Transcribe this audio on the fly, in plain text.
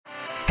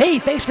Hey,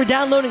 thanks for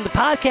downloading the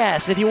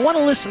podcast. If you want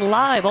to listen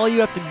live, all you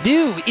have to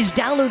do is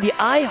download the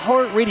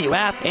iHeartRadio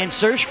app and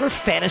search for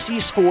Fantasy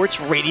Sports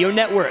Radio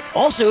Network.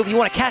 Also, if you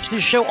want to catch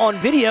this show on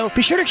video,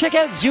 be sure to check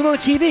out Zumo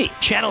TV,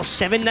 channel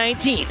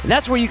 719.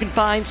 That's where you can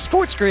find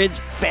Sports Grid's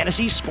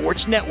Fantasy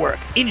Sports Network.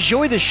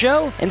 Enjoy the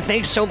show, and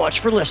thanks so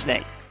much for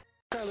listening.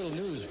 Got a little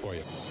news for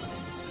you.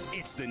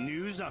 It's the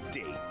news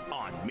update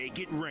on Make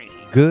It Rain.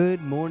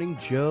 Good morning,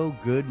 Joe.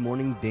 Good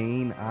morning,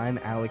 Dane. I'm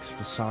Alex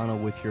Fasano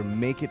with your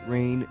Make It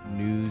Rain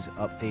news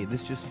update.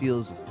 This just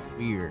feels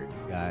weird,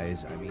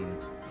 guys. I mean,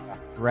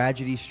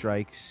 tragedy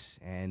strikes,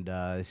 and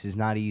this is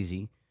not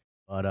easy.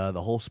 But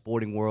the whole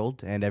sporting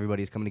world and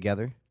everybody is coming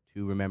together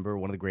to remember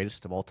one of the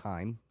greatest of all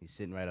time. He's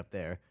sitting right up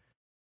there.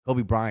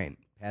 Kobe Bryant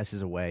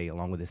passes away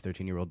along with his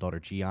 13-year-old daughter,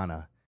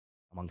 Gianna,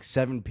 among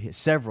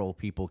several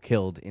people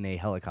killed in a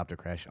helicopter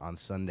crash on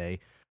Sunday.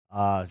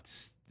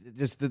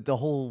 Just the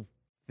whole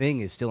thing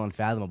is still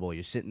unfathomable.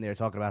 You're sitting there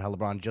talking about how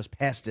LeBron just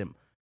passed him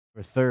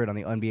for third on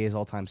the NBA's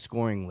all-time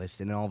scoring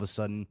list, and then all of a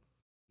sudden,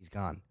 he's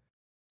gone.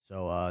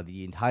 So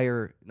the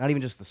entire, not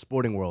even just the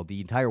sporting world, the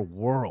entire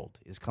world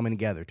is coming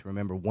together to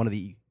remember one of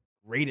the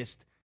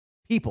greatest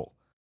people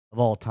of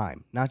all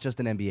time. Not just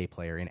an NBA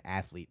player, an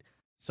athlete.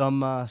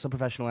 Some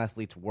professional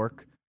athletes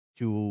work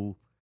to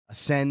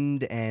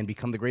ascend and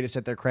become the greatest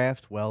at their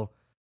craft. Well,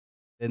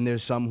 then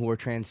there's some who are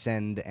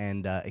transcend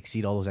and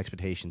exceed all those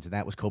expectations, and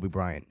that was Kobe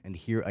Bryant. And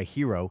here, a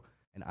hero,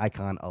 an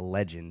icon, a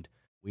legend.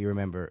 We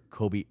remember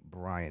Kobe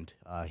Bryant.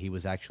 He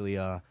was actually,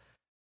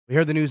 we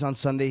heard the news on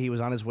Sunday. He was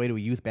on his way to a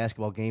youth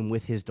basketball game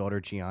with his daughter,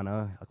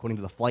 Gianna. According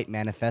to the flight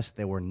manifest,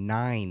 there were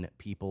 9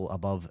 people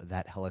above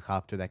that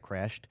helicopter that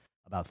crashed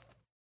about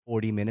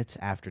 40 minutes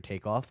after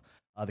takeoff.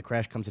 The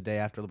crash comes a day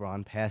after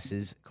LeBron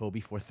passes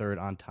Kobe for third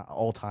on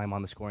all-time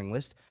on the scoring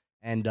list.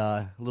 And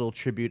a little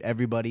tribute,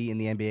 everybody in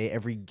the NBA,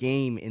 every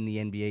game in the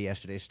NBA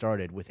yesterday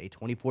started with a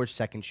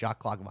 24-second shot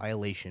clock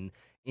violation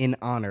in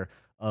honor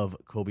of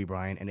Kobe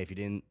Bryant. And if you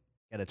didn't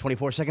get a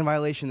 24-second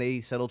violation,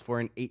 they settled for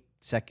an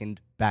 8-second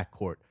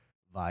backcourt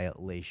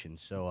violation.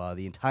 So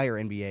the entire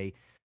NBA,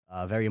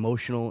 very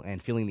emotional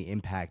and feeling the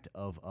impact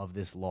of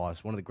this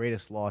loss, one of the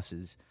greatest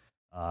losses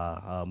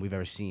we've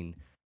ever seen.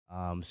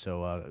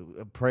 So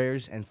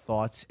prayers and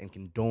thoughts and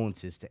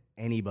condolences to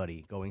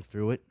anybody going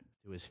through it.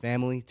 To his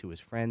family, to his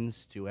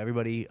friends, to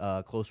everybody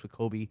close with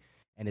Kobe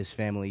and his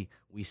family,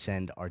 we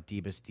send our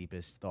deepest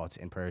thoughts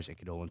and prayers and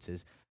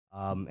condolences.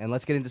 And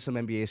let's get into some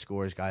NBA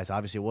scores, guys.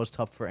 Obviously, it was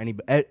tough for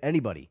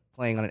anybody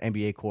playing on an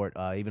NBA court.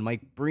 Even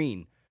Mike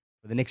Breen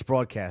for the Knicks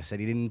broadcast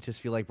said he didn't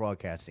just feel like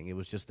broadcasting. It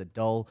was just a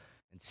dull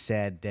and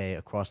sad day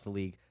across the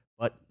league.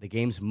 But the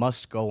games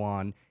must go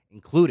on,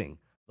 including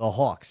the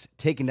Hawks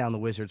taking down the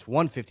Wizards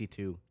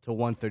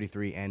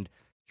 152-133. And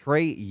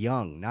Trae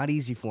Young, not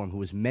easy for him, who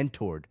was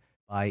mentored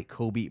by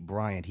Kobe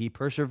Bryant. He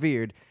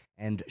persevered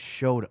and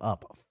showed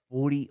up.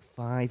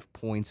 45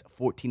 points,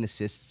 14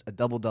 assists, a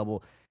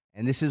double-double.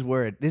 And this is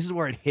where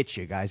it hits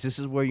you, guys. This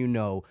is where you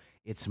know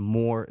it's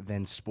more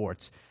than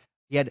sports.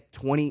 He had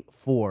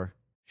 24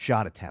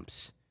 shot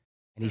attempts,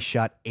 and he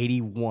shot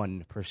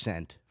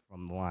 81%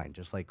 from the line,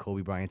 just like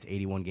Kobe Bryant's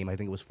 81 game. I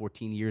think it was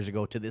 14 years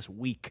ago to this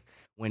week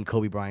when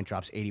Kobe Bryant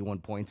drops 81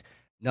 points.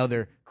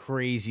 Another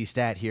crazy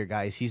stat here,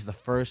 guys. He's the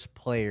first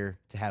player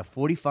to have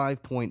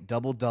 45-point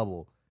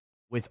double-double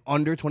with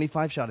under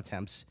 25 shot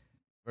attempts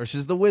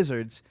versus the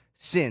Wizards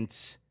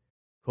since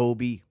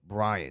Kobe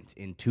Bryant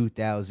in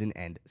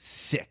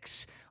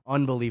 2006.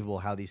 Unbelievable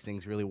how these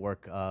things really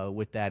work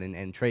with that.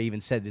 And Trae even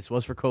said this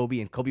was for Kobe,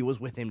 and Kobe was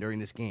with him during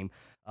this game.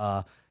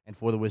 And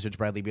for the Wizards,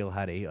 Bradley Beal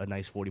had a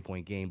nice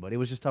 40-point game. But it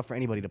was just tough for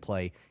anybody to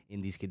play in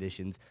these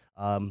conditions,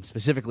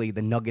 specifically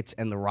the Nuggets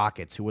and the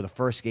Rockets, who were the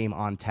first game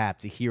on tap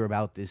to hear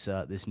about this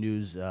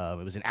news. It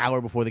was an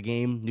hour before the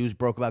game. News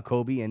broke about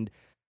Kobe, and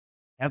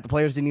half the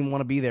players didn't even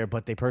want to be there,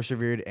 but they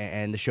persevered,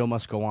 and the show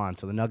must go on.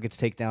 So the Nuggets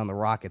take down the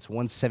Rockets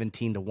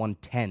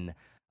 117-110.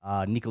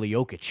 Nikola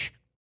Jokic,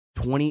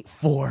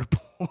 24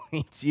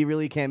 points. You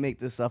really can't make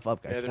this stuff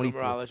up, guys. Yeah,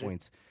 24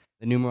 points.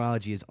 The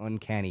numerology is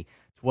uncanny.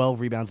 12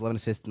 rebounds, 11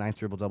 assists, 9th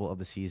triple-double of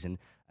the season.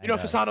 You know,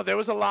 Fasano, there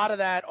was a lot of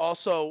that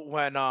also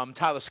when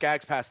Tyler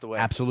Skaggs passed away.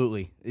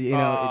 Absolutely. You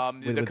know,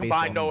 the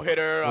combined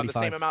no-hitter on the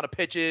same amount of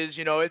pitches.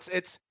 You know,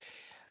 it's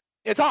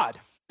odd.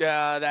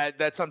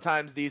 That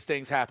sometimes these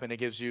things happen. It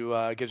gives you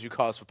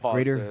cause for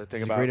pause to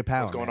think about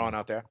what's going on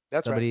out there.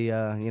 That's somebody,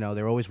 right.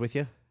 They're always with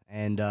you,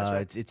 and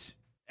right. it's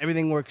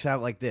everything works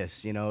out like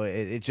this. You know,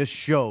 it just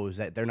shows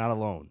that they're not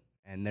alone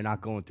and they're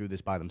not going through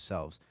this by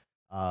themselves.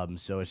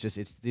 So it's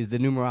the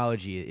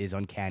numerology is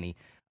uncanny.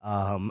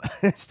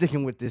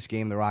 Sticking with this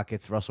game, the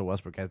Rockets, Russell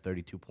Westbrook had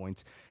 32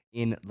 points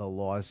in the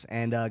loss.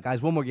 And,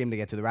 guys, one more game to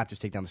get to. The Raptors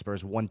take down the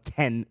Spurs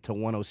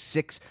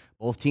 110-106.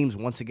 Both teams,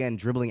 once again,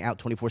 dribbling out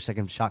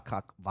 24-second shot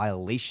clock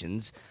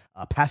violations.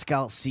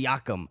 Pascal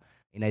Siakam,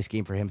 a nice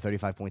game for him,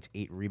 35 points,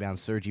 8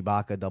 rebounds. Serge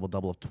Ibaka,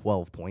 double-double of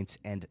 12 points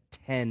and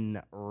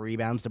 10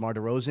 rebounds. DeMar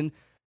DeRozan,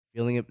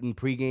 feeling it in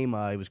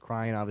pregame. He was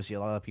crying. Obviously, a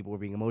lot of people were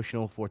being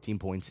emotional. 14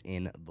 points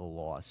in the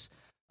loss.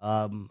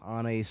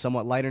 On a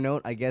somewhat lighter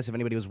note, I guess if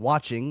anybody was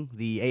watching,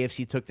 the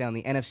AFC took down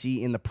the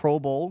NFC in the Pro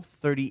Bowl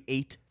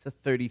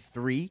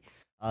 38-33.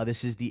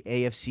 This is the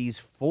AFC's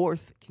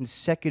fourth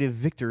consecutive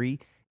victory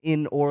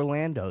in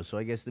Orlando. So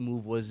I guess the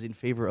move was in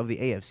favor of the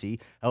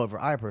AFC. However,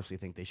 I personally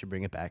think they should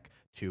bring it back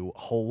to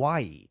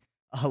Hawaii.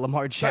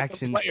 Lamar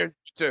Jackson. The players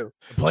too.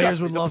 The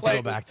players would love to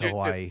go back to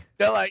Hawaii.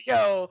 They're like,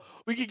 yo,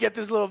 we could get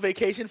this little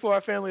vacation for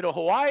our family to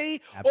Hawaii.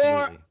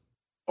 Absolutely.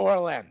 Or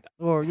Orlando.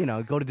 Or,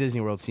 go to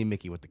Disney World, see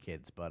Mickey with the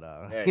kids. But,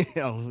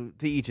 to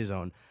each his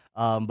own.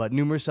 But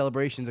numerous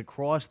celebrations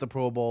across the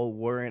Pro Bowl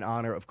were in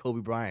honor of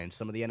Kobe Bryant.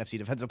 Some of the NFC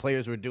defensive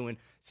players were doing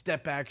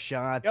step-back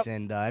shots,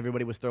 and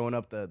everybody was throwing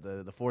up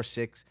the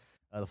 4-6,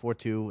 the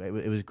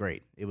 4-2. It was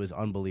great. It was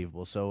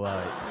unbelievable. So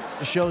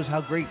it shows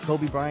how great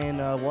Kobe Bryant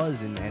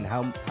was and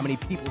how many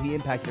people he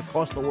impacted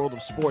across the world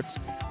of sports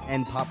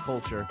and pop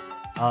culture.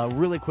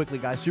 Really quickly,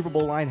 guys, Super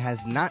Bowl line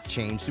has not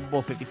changed. Super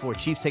Bowl 54,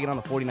 Chiefs taking on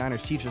the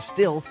 49ers. Chiefs are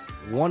still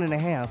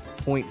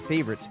 1.5-point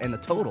favorites, and the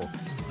total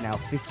is now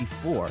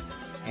 54.5.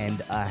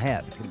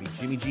 It's going to be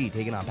Jimmy G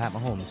taking on Pat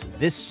Mahomes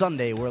this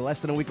Sunday. We're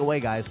less than a week away,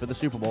 guys, for the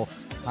Super Bowl.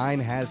 Time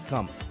has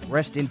come.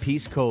 Rest in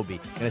peace, Kobe.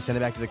 Going to send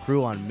it back to the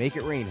crew on Make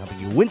It Rain, helping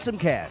you win some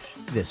cash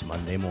this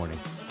Monday morning.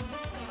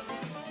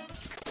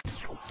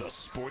 The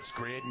Sports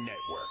Grid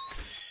Network.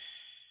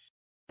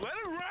 Let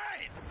it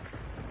rain!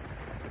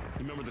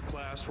 You remember the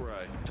class where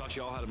I taught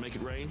y'all how to make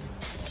it rain?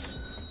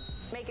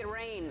 Make it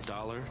rain.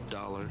 Dollar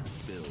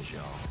bills,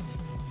 y'all.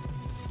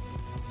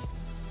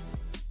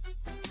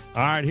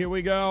 All right, here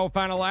we go.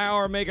 Final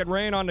hour, Make It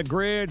Rain on the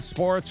Grid,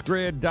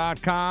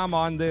 sportsgrid.com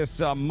on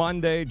this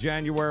Monday,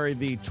 January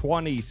the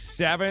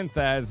 27th,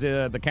 as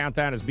the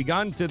countdown has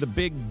begun to the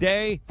big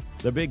day,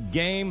 the big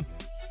game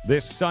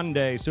this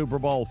Sunday, Super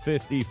Bowl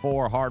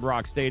 54, Hard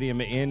Rock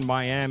Stadium in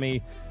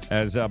Miami,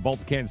 as both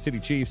the Kansas City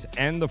Chiefs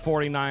and the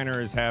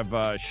 49ers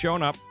have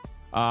shown up.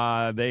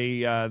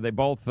 They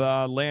both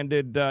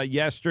landed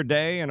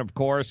yesterday, and of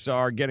course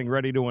are getting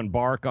ready to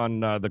embark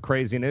on the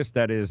craziness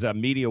that is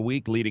media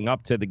week leading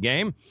up to the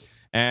game.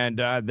 And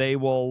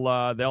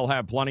they'll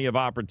have plenty of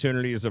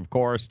opportunities, of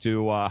course,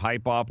 to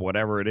hype up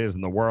whatever it is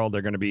in the world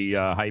they're going to be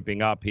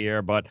hyping up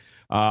here. But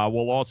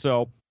we'll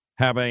also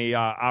have a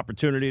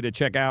opportunity to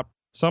check out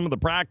some of the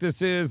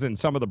practices and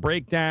some of the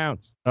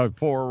breakdowns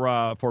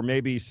for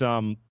maybe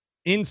some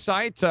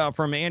insight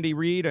from Andy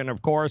Reid and,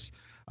 of course,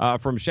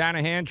 from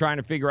Shanahan, trying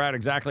to figure out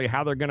exactly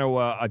how they're going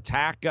to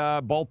attack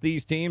both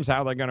these teams,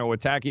 how they're going to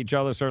attack each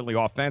other, certainly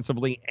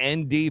offensively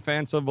and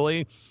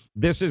defensively.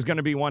 This is going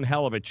to be one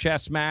hell of a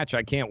chess match.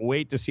 I can't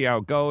wait to see how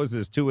it goes,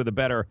 as two of the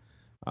better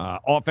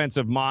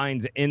offensive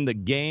minds in the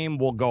game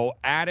will go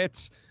at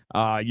it.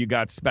 You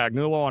got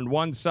Spagnuolo on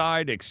one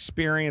side,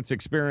 experience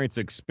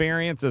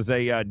as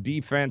a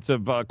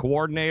defensive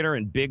coordinator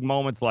in big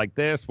moments like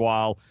this,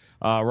 while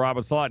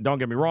Robert Saleh, don't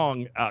get me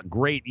wrong,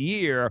 great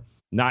year,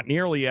 not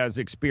nearly as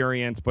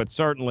experienced, but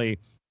certainly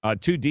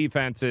two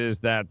defenses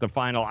that the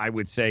final, I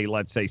would say,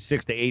 let's say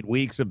 6 to 8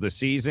 weeks of the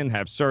season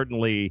have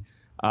certainly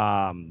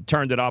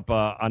turned it up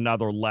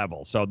another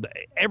level. So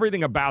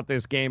everything about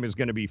this game is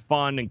going to be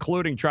fun,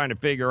 including trying to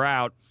figure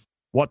out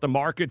what the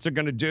markets are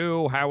going to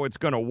do, how it's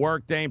going to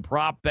work, Dane,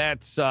 prop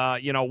bets,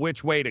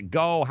 which way to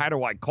go, how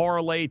do I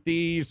correlate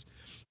these?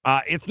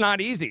 It's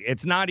not easy.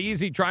 It's not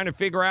easy trying to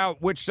figure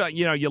out which,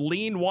 you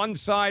lean one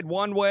side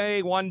one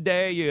way one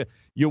day,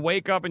 you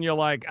wake up and you're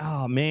like,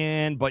 oh,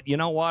 man, but you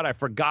know what? I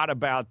forgot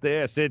about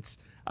this.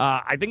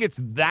 I think it's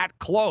that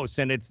close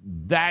and it's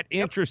that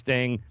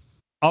interesting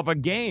of a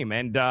game.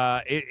 And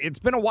it's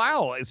been a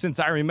while since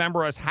I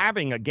remember us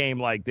having a game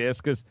like this,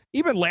 because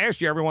even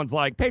last year, everyone's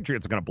like,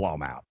 Patriots are going to blow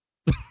them out.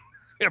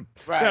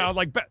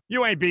 Right.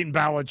 You ain't beating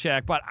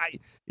Belichick. But,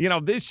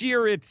 this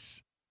year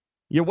it's,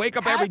 you wake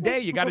up every day,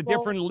 you got a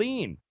different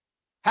lean.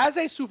 Has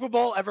a Super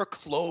Bowl ever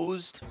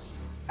closed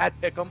at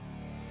Pick'em?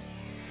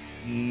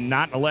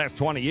 Not in the last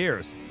 20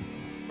 years.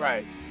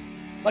 Right.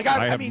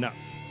 I mean,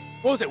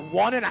 what was it,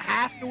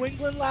 1.5 New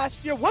England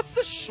last year? What's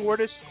the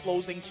shortest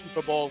closing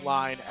Super Bowl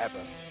line ever?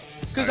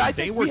 Because I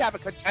think we have a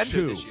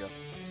contender this year.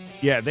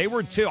 Yeah, they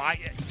were 2.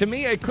 To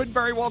me, it could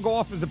very well go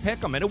off as a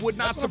Pick'em, and it would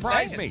not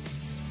surprise me.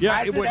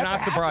 Yeah, it would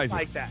not surprise me.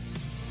 Like that.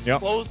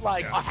 Yep. Close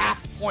a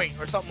half point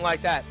or something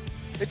like that.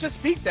 It just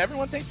speaks to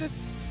everyone thinks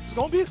it's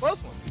going to be a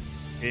close one.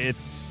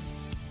 It's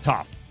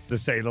tough, to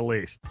say the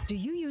least. Do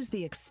you use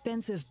the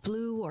expensive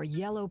blue or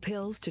yellow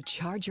pills to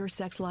charge your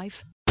sex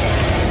life?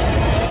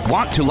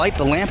 Want to light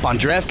the lamp on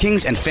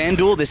DraftKings and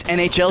FanDuel this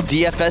NHL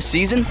DFS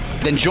season?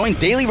 Then join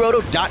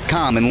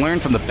DailyRoto.com and learn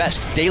from the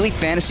best daily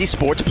fantasy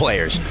sports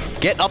players.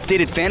 Get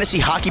updated fantasy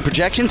hockey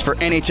projections for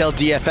NHL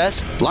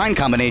DFS, line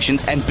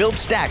combinations, and build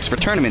stacks for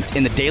tournaments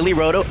in the Daily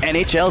Roto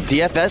NHL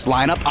DFS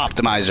Lineup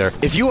Optimizer.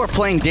 If you are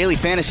playing daily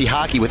fantasy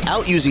hockey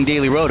without using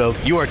Daily Roto,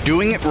 you are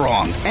doing it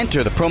wrong.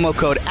 Enter the promo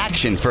code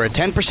ACTION for a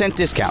 10%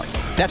 discount.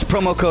 That's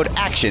promo code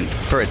ACTION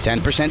for a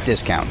 10%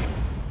 discount.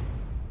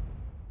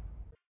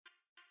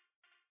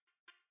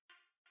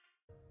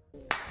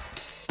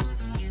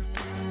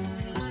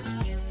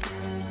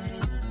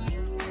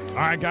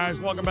 All right, guys,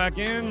 welcome back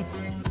in.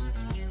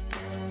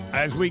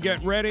 As we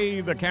get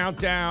ready, the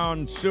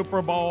countdown,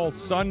 Super Bowl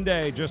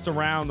Sunday just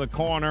around the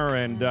corner,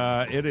 and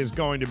it is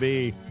going to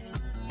be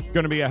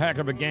a heck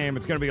of a game.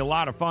 It's going to be a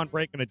lot of fun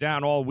breaking it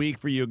down all week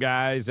for you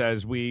guys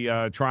as we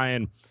try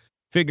and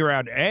figure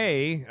out,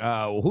 A,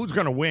 who's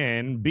going to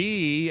win,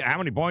 B, how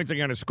many points are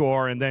going to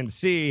score, and then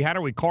C, how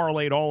do we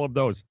correlate all of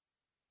those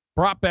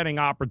prop betting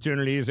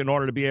opportunities in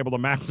order to be able to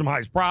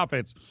maximize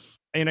profits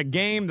in a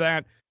game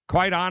that,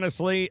 quite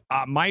honestly,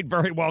 might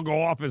very well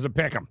go off as a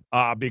pick'em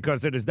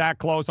because it is that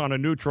close on a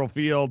neutral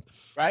field.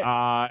 Right.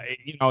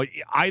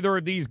 Either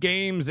of these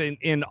games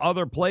in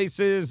other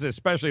places,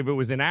 especially if it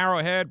was in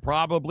Arrowhead,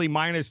 probably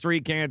 -3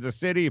 Kansas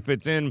City. If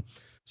it's in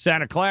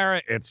Santa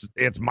Clara, it's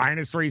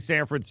 -3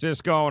 San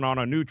Francisco, and on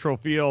a neutral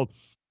field,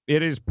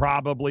 it is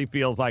probably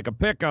feels like a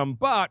pick'em.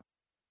 But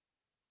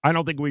I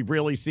don't think we've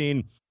really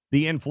seen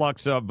the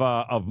influx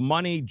of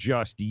money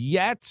just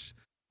yet.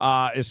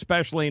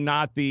 Especially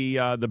not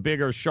the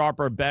bigger,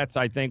 sharper bets,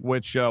 I think,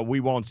 which we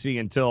won't see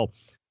until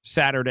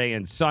Saturday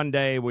and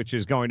Sunday, which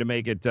is going to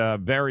make it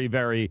very,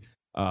 very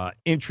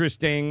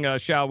interesting,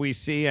 shall we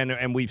see.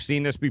 And we've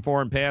seen this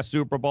before in past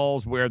Super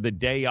Bowls where the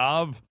day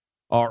of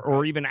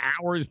or even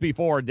hours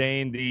before,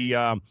 Dane,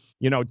 the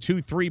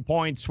 2-3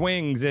 point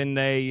swings in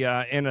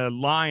a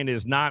line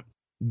is not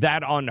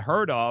that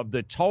unheard of.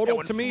 The total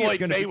when to me Floyd is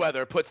going to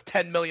Mayweather puts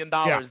 $10 million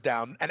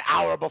down an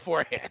hour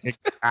beforehand.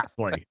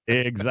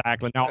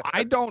 Exactly. Now,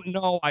 I don't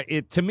know.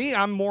 To me,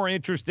 I'm more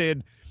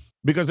interested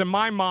because in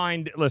my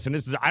mind, listen,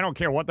 I don't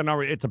care what the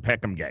number, it's a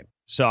pick'em game.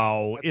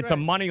 So it's a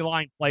money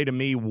line play to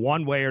me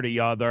one way or the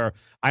other.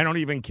 I don't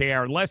even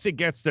care unless it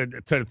gets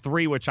to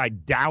 3, which I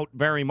doubt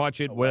very much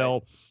it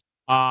will.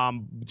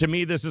 To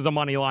me, this is a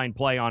money line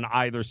play on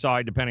either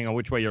side, depending on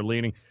which way you're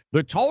leaning.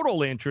 The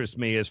total interests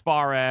me as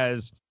far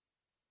as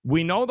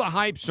we know the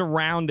hype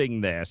surrounding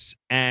this,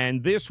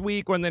 and this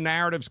week when the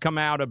narratives come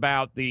out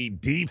about the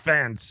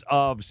defense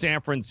of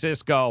San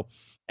Francisco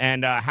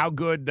and how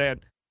good that,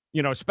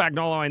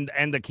 Spagnuolo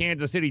and the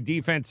Kansas City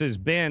defense has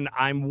been,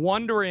 I'm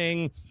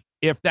wondering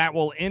if that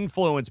will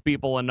influence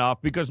people enough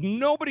because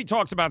nobody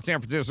talks about San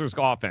Francisco's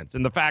offense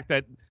and the fact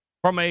that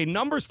from a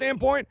number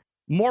standpoint,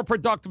 more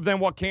productive than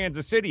what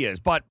Kansas City is.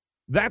 But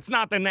that's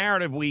not the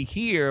narrative we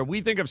hear. We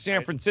think of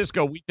San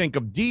Francisco, we think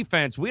of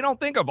defense, we don't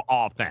think of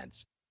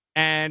offense.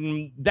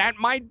 And that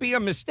might be a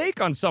mistake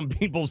on some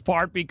people's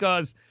part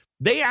because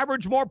they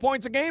average more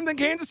points a game than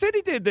Kansas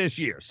City did this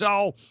year.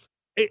 So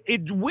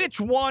which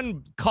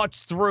one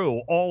cuts through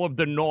all of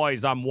the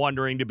noise, I'm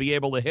wondering, to be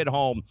able to hit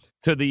home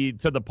to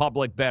the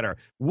public better?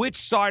 Which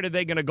side are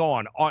they going to go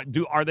on?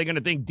 Are they going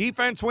to think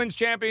defense wins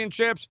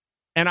championships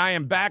and I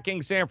am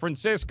backing San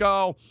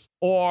Francisco?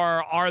 Or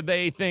are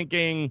they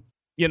thinking,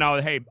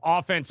 hey,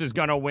 offense is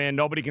going to win.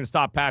 Nobody can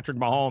stop Patrick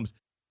Mahomes.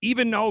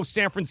 Even though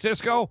San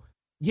Francisco,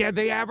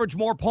 they average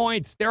more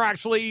points. They're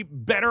actually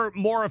better,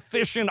 more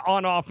efficient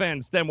on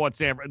offense than what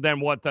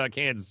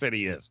Kansas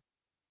City is.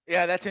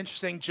 Yeah, that's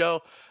interesting,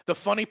 Joe. The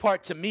funny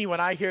part to me when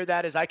I hear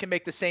that is I can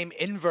make the same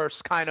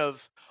inverse kind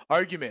of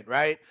argument,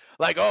 right?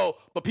 Like,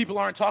 but people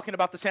aren't talking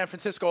about the San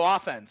Francisco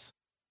offense.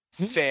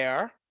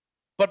 Fair.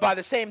 But by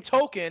the same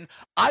token,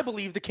 I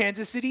believe the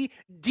Kansas City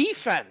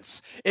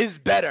defense is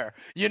better,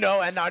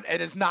 and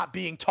is not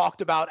being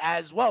talked about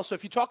as well. So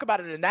if you talk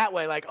about it in that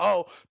way, like,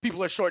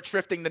 people are short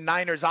shrifting the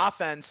Niners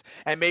offense,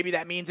 and maybe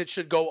that means it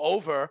should go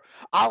over,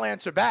 I'll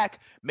answer back.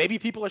 Maybe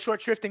people are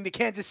short shrifting the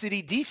Kansas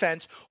City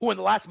defense, who in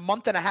the last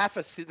month and a half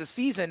of the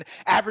season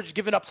averaged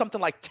giving up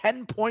something like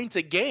 10 points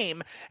a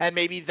game. And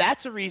maybe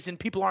that's a reason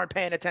people aren't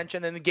paying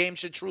attention and the game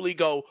should truly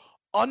go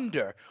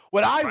under.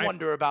 What I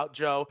wonder about,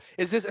 Joe,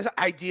 is this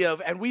idea of,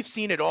 and we've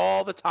seen it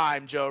all the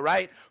time, Joe,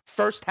 right?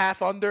 First half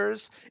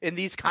unders in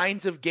these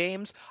kinds of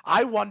games.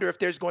 I wonder if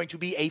there's going to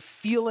be a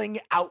feeling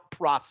out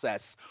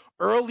process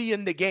early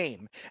in the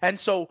game. And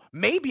so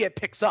maybe it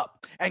picks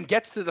up and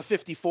gets to the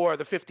 54 or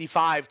the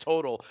 55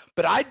 total.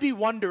 But I'd be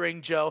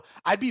wondering, Joe,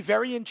 I'd be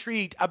very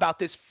intrigued about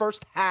this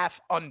first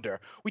half under.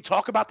 We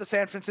talk about the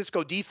San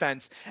Francisco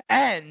defense,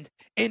 and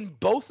in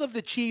both of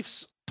the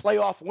Chiefs'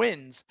 playoff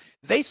wins,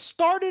 they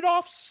started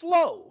off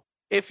slow,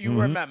 if you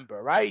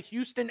remember, right?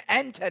 Houston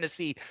and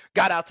Tennessee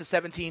got out to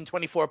 17,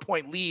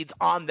 24-point leads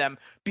on them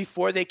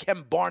before they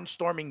came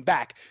barnstorming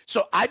back.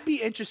 So I'd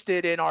be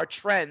interested in our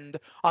trend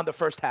on the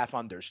first half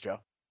unders,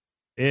 Joe.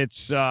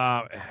 It's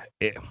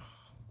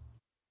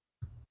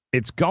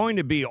going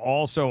to be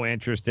also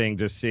interesting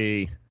to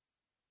see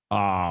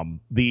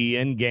the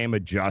in-game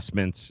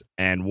adjustments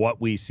and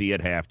what we see at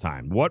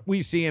halftime. What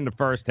we see in the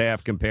first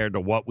half compared to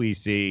what we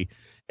see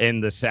in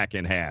the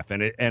second half.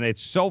 And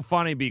it's so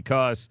funny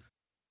because,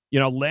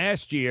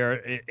 last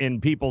year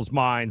in people's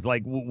minds,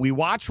 like we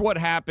watched what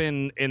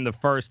happened in the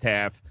first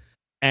half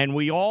And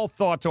we all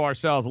thought to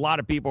ourselves, a lot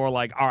of people were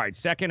like, all right,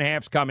 second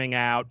half's coming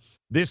out.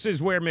 This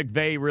is where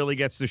McVay really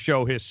gets to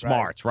show his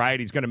smarts, right?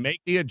 He's going to make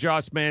the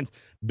adjustments.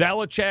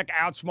 Belichick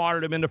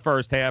outsmarted him in the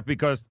first half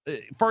because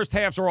first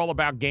halves are all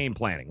about game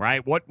planning,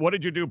 right? What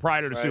did you do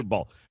prior to the Super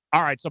Bowl?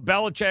 All right, so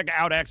Belichick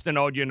out-X'd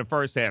you in the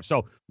first half.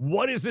 So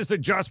what is this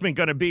adjustment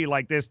going to be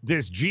like this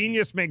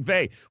genius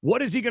McVay?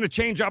 What is he going to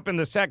change up in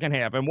the second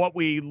half? And what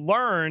we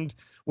learned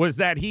was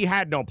that he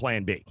had no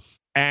plan B.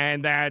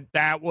 And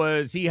that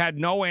was he had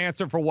no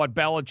answer for what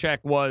Belichick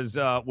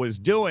was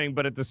doing,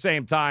 but at the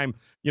same time,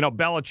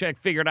 Belichick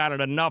figured out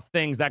enough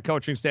things, that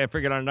coaching staff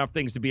figured out enough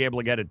things to be able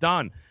to get it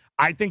done.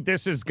 I think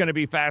this is going to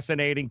be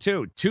fascinating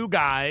too. Two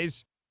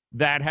guys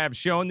that have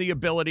shown the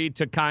ability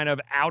to kind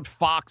of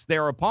outfox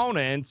their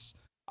opponents.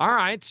 All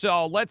right,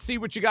 so let's see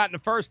what you got in the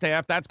first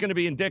half. That's going to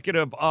be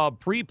indicative of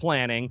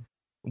pre-planning.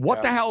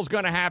 What the hell's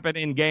going to happen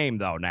in game,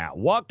 though, now?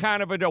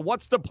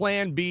 What's the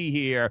plan B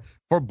here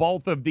for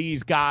both of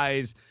these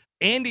guys?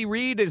 Andy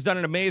Reid has done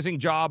an amazing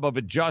job of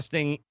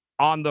adjusting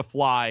on the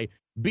fly,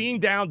 being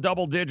down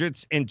double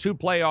digits in 2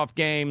 playoff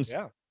games,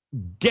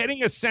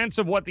 getting a sense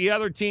of what the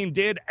other team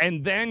did,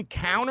 and then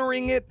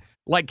countering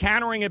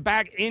it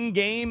back in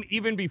game,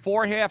 even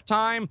before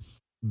halftime.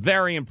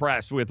 Very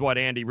impressed with what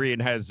Andy Reid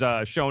has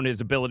shown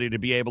his ability to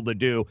be able to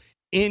do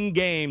in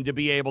game, to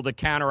be able to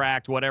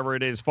counteract whatever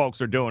it is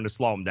folks are doing to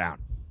slow him down.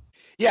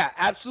 Yeah,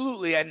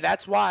 absolutely. And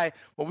that's why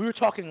when we were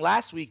talking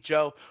last week,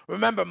 Joe,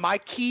 remember my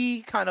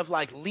key kind of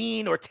like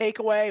lean or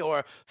takeaway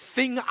or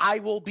thing I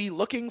will be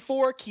looking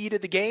for, key to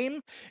the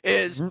game,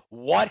 is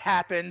what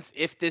happens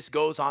if this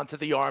goes onto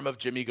the arm of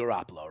Jimmy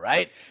Garoppolo,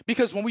 right?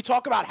 Because when we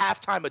talk about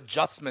halftime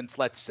adjustments,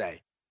 let's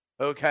say,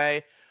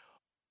 okay,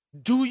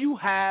 do you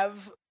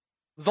have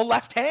the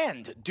left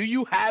hand? Do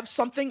you have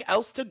something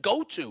else to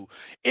go to?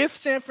 If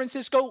San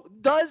Francisco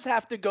does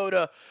have to go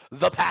to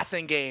the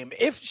passing game,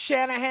 if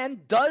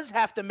Shanahan does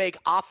have to make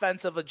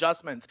offensive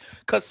adjustments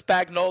because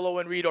Spagnuolo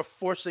and Reid are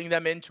forcing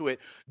them into it,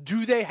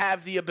 do they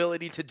have the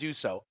ability to do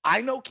so?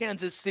 I know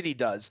Kansas City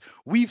does.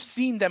 We've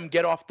seen them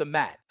get off the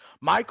mat.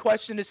 My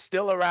question is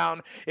still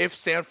around if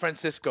San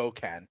Francisco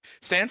can.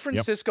 San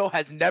Francisco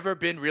has never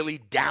been really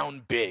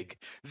down big.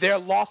 Their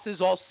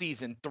losses all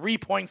season, 3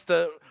 points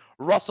to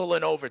Russell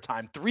in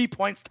overtime, 3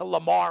 points to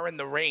Lamar in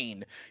the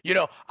rain.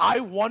 I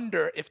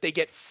wonder if they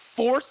get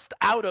forced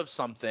out of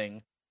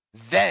something,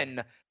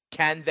 then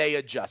can they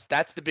adjust?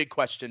 That's the big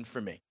question for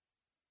me.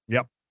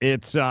 Yep.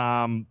 It's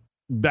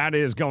that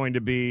is going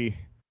to be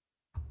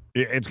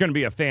it's going to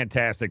be a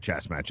fantastic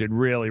chess match. It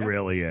really,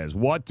 really is.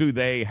 What do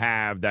they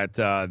have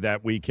that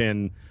we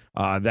can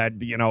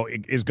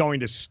is going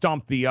to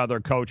stump the other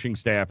coaching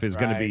staff is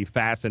going to be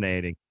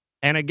fascinating.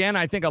 And again,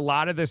 I think a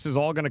lot of this is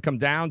all going to come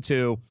down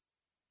to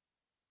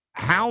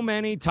how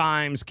many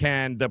times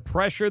can the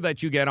pressure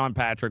that you get on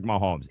Patrick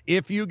Mahomes,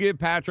 if you give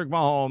Patrick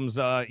Mahomes,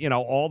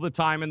 all the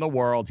time in the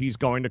world, he's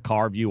going to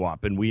carve you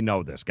up. And we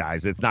know this,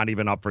 guys. It's not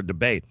even up for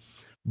debate.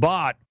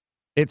 But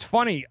it's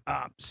funny.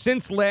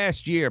 Since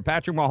last year,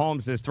 Patrick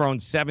Mahomes has thrown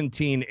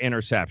 17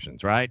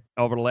 interceptions, right,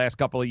 over the last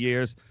couple of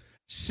years.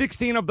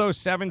 16 of those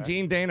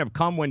 17, Dane, have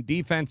come when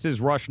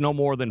defenses rush no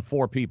more than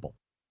 4 people.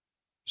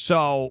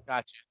 So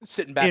gotcha.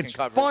 Sitting back it's in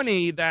coverage.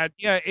 Funny that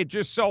it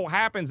just so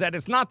happens that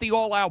it's not the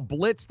all-out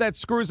blitz that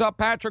screws up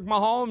Patrick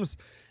Mahomes.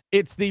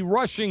 It's the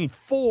rushing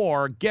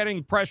 4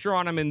 getting pressure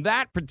on him in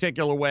that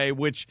particular way,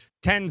 which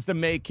tends to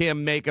make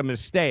him make a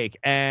mistake.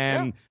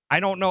 And I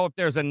don't know if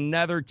there's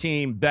another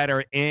team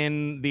better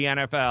in the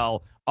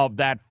NFL of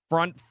that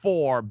front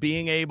 4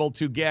 being able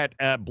to get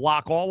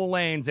block all the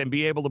lanes and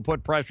be able to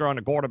put pressure on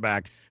the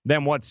quarterback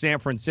than what San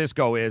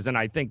Francisco is. And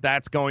I think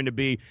that's going to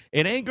be –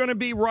 it ain't going to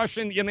be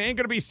rushing – it ain't going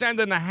to be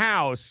sending the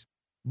house.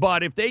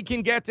 But if they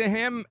can get to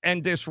him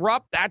and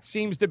disrupt, that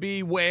seems to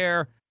be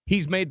where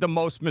he's made the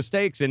most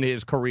mistakes in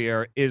his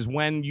career, is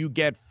when you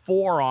get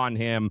 4 on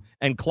him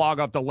and clog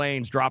up the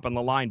lanes, dropping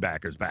the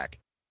linebackers back.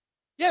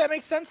 Yeah, that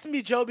makes sense to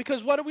me, Joe,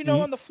 because what do we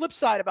know on the flip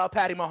side about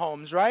Patty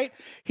Mahomes, right?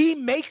 He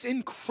makes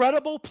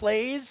incredible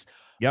plays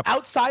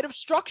outside of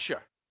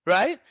structure,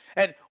 right?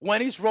 And when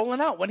he's rolling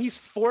out, when he's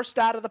forced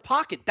out of the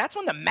pocket, that's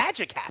when the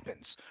magic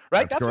happens,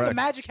 right? That's when the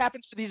magic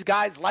happens for these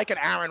guys like an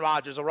Aaron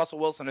Rodgers, a Russell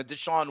Wilson, a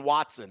Deshaun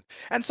Watson.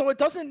 And so it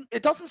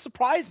doesn't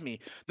surprise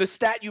me. The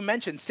stat you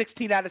mentioned,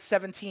 16 out of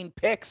 17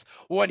 picks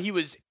when he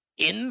was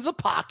in the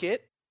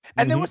pocket.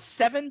 And there were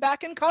 7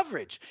 back in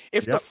coverage.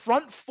 If the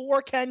front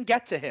 4 can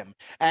get to him,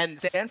 and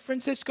San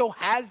Francisco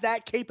has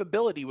that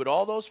capability with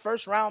all those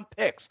first-round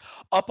picks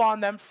up on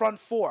them front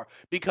 4,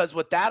 because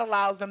what that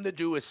allows them to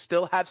do is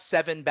still have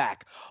 7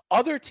 back.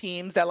 Other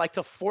teams that like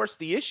to force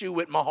the issue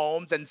with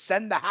Mahomes and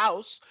send the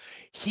house,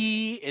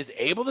 he is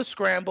able to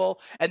scramble,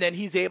 and then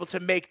he's able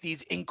to make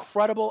these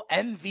incredible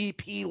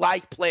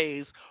MVP-like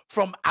plays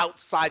from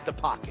outside the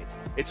pocket.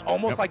 It's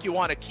almost like you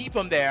want to keep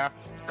him there,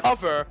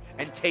 cover,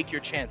 and take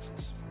your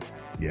chances.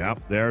 Yeah,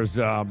 there's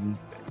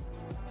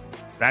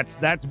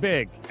that's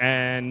big,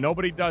 and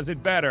nobody does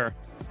it better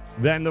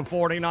than the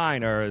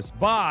 49ers.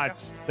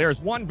 But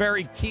there's one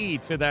very key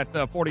to that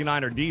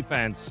 49er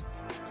defense,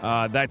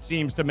 that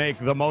seems to make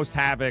the most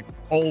havoc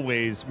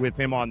always with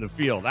him on the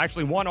field.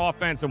 Actually, one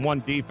offense and one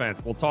defense.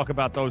 We'll talk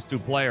about those two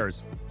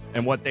players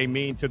and what they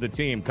mean to the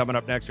team coming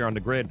up next year on The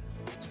Grid,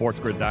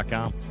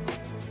 sportsgrid.com.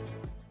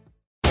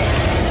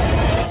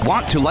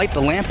 Want to light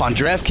the lamp on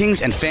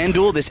DraftKings and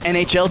FanDuel this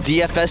NHL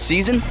DFS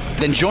season?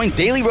 Then join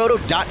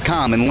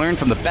dailyroto.com and learn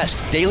from the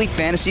best daily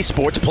fantasy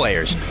sports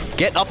players.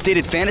 Get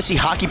updated fantasy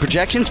hockey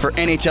projections for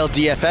NHL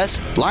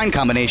DFS, line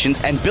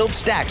combinations, and build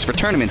stacks for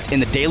tournaments in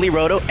the Daily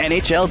Roto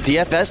NHL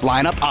DFS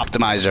Lineup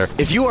Optimizer.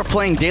 If you are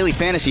playing daily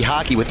fantasy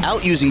hockey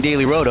without using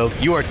Daily Roto,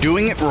 you are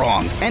doing it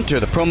wrong. Enter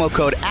the promo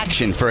code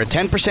ACTION for a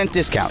 10%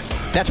 discount.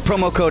 That's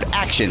promo code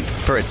ACTION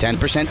for a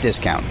 10%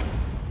 discount.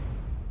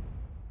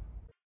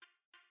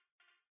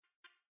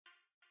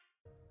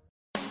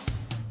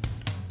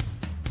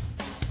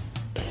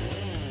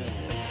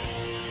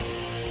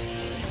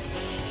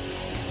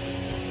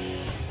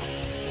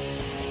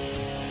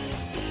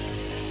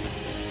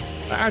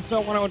 All right,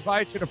 so I want to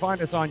invite you to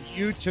find us on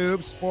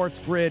YouTube. Sports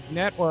Grid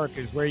Network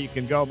is where you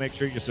can go. Make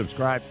sure you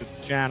subscribe to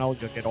the channel.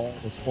 You'll get all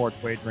the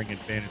sports wagering and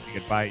fantasy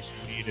advice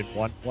you need in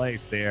one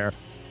place there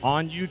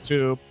on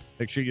YouTube.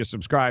 Make sure you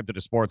subscribe to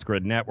the Sports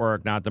Grid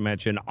Network, not to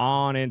mention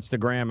on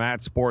Instagram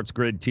at Sports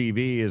Grid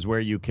TV is where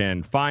you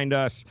can find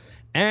us.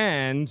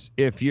 And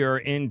if you're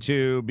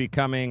into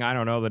becoming, I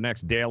don't know, the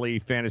next daily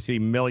fantasy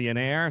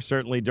millionaire,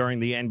 certainly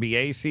during the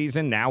NBA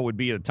season, now would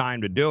be the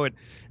time to do it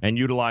and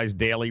utilize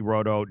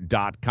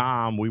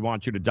dailyroto.com. We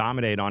want you to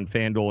dominate on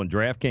FanDuel and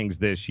DraftKings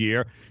this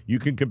year. You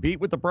can compete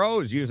with the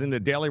pros using the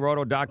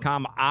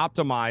dailyroto.com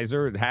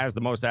optimizer. It has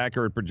the most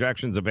accurate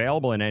projections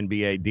available in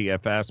NBA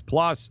DFS.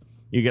 Plus,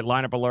 you get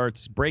lineup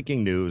alerts,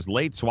 breaking news,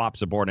 late swap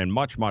support, and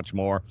much, much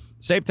more.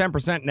 Save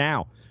 10%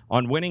 now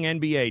on winning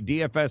NBA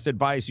DFS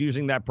advice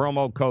using that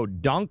promo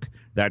code DUNK.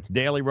 That's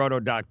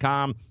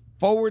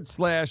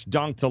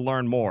dailyroto.com/dunk to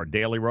learn more.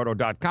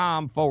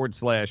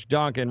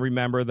 dailyroto.com/dunk. And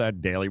remember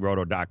that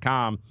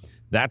dailyroto.com,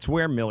 that's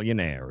where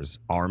millionaires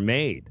are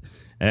made.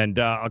 And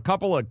a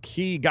couple of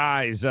key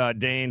guys,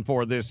 Dane,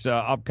 for this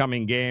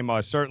upcoming game,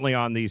 certainly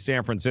on the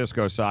San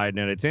Francisco side.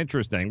 And it's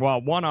interesting. Well,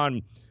 one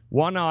on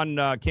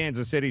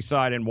Kansas City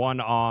side and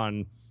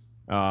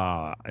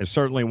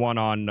certainly one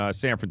on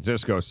San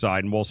Francisco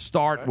side. And we'll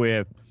start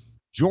with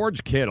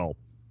George Kittle,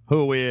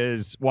 who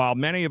is, while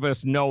many of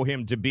us know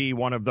him to be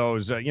one of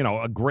those,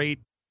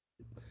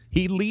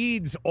 he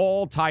leads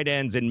all tight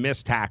ends in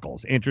missed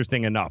tackles,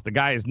 interesting enough. The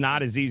guy is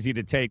not as easy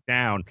to take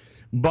down.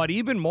 But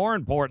even more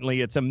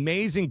importantly, it's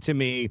amazing to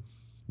me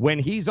when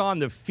he's on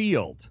the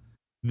field,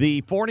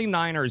 the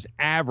 49ers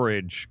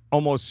average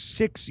almost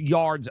 6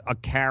 yards a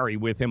carry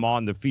with him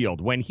on the field.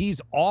 When he's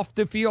off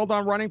the field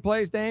on running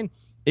plays, Dane,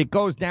 it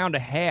goes down to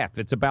half.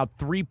 It's about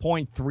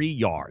 3.3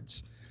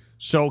 yards.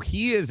 So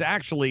he is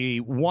actually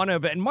one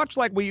of, and much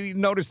like we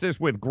noticed this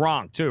with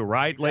Gronk too,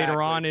 right? Exactly.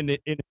 Later on in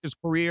his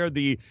career,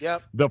 the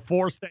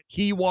force that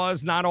he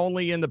was not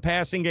only in the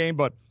passing game,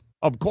 but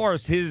of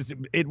course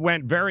it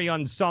went very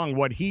unsung.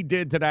 What he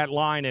did to that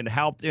line and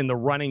helped in the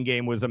running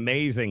game was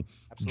amazing.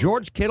 Absolutely.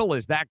 George Kittle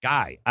is that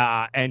guy,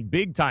 and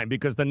big time,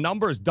 because the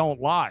numbers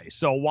don't lie.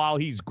 So while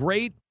he's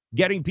great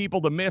getting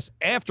people to miss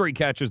after he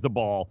catches the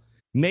ball,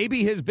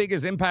 maybe his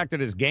biggest impact at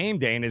his game,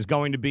 Dane, is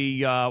going to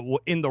be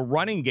in the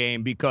running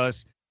game,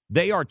 because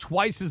they are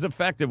twice as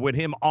effective with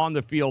him on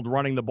the field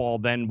running the ball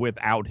than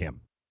without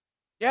him.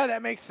 Yeah,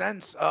 that makes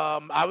sense.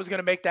 I was going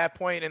to make that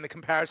point in the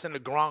comparison to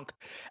Gronk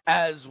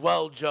as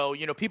well, Joe.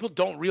 You know, people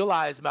don't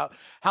realize about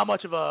how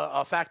much of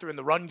a factor in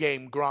the run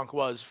game Gronk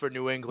was for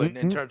New England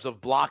in terms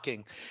of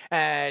blocking.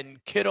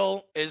 And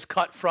Kittle is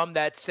cut from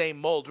that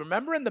same mold.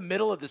 Remember in the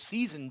middle of the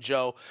season,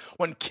 Joe,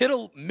 when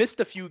Kittle missed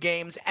a few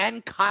games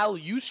and Kyle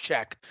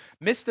Juszczyk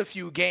missed a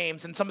few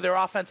games and some of their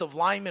offensive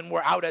linemen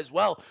were out as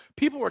well,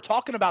 people were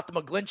talking about the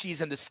McGlincheys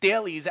and the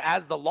Staleys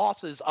as the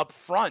losses up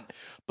front.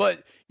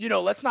 But, you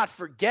know, let's not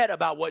forget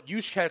about what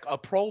Juszczyk, a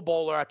Pro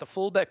Bowler at the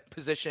fullback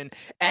position,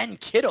 and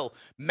Kittle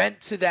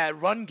meant to that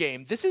run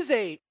game. This is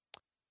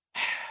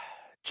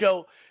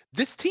Joe,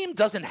 this team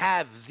doesn't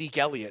have Zeke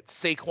Elliott,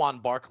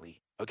 Saquon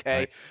Barkley, okay?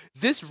 Right.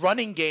 This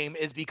running game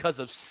is because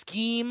of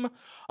scheme,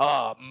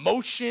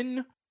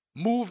 motion,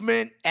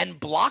 movement, and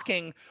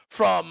blocking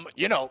from,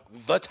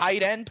 the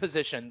tight end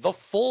position, the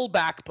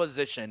fullback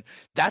position.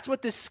 That's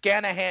what this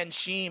Shanahan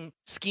scheme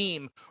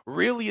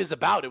really is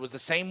about. It was the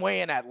same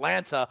way in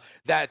Atlanta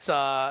that,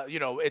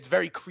 it's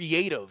very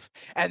creative.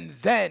 And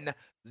then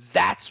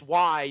that's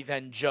why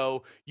then,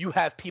 Joe, you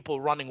have people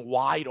running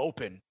wide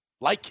open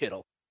like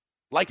Kittle,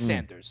 like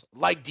Sanders,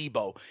 like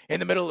Debo in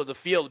the middle of the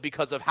field,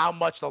 because of how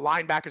much the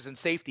linebackers and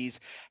safeties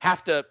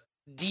have to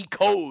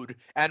decode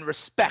and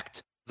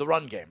respect the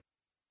run game.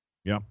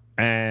 Yeah,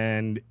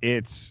 and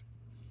it's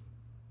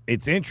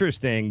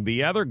interesting.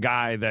 The other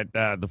guy that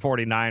the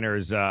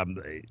 49ers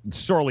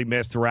sorely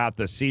missed throughout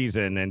the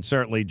season, and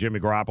certainly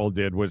Jimmy Garoppolo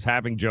did, was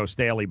having Joe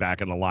Staley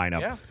back in the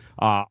lineup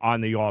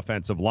on the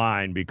offensive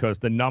line, because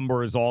the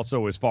numbers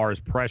also, as far as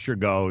pressure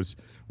goes,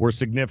 were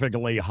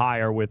significantly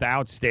higher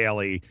without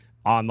Staley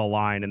on the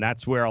line, and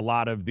that's where a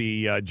lot of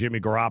the Jimmy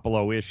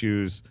Garoppolo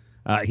issues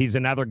He's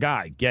another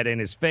guy. Get in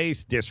his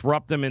face,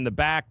 disrupt him in the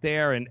back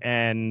there,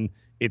 and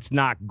it's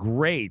not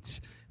great.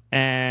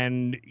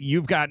 And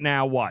you've got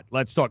now what?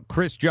 Let's talk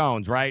Chris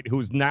Jones, right,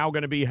 who's now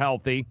going to be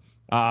healthy,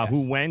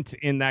 who went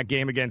in that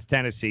game against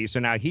Tennessee. So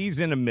now he's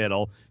in the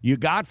middle. You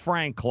got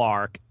Frank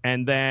Clark,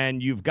 and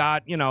then you've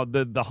got,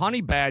 the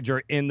Honey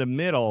Badger in the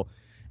middle.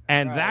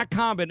 And that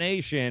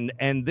combination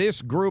and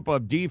this group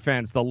of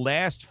defense, the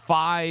last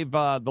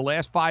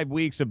 5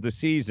 weeks of the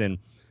season,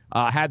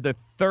 had the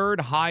third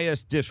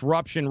highest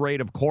disruption rate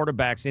of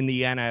quarterbacks in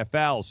the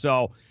NFL.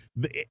 So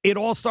it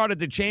all started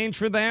to change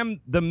for them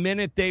the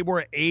minute they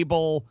were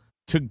able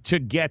to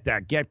get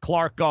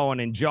Clark going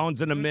and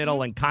Jones in the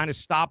middle and kind of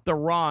stop the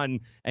run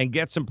and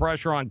get some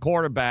pressure on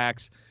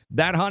quarterbacks.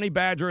 That Honey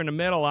Badger in the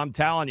middle, I'm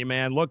telling you,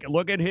 man,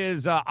 look at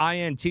his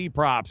INT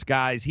props,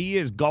 guys. He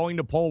is going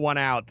to pull one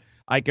out.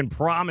 I can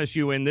promise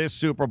you in this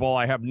Super Bowl,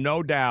 I have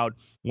no doubt,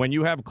 when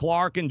you have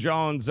Clark and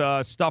Jones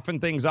stuffing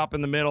things up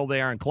in the middle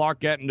there and Clark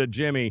getting to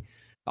Jimmy,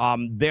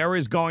 there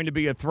is going to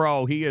be a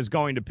throw. He is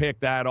going to pick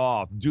that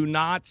off. Do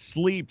not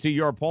sleep, to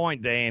your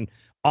point, Dane,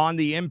 on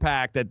the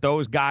impact that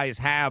those guys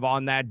have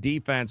on that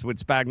defense with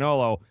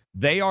Spagnuolo.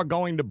 They are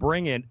going to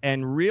bring it,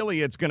 and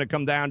really it's going to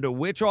come down to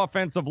which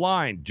offensive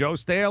line, Joe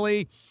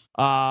Staley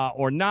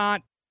or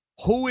not,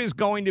 who is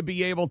going to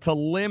be able to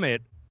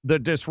limit the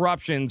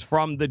disruptions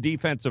from the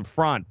defensive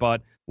front.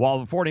 But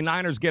while the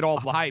 49ers get all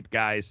the hype,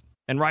 guys,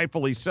 and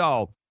rightfully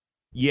so,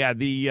 yeah,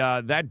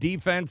 that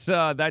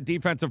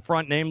defensive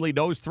front, namely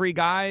those 3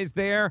 guys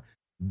there,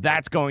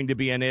 that's going to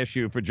be an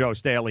issue for Joe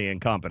Staley and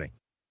company.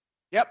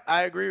 Yep,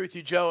 I agree with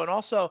you, Joe. And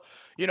also,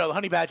 the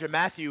Honey Badger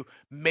Matthew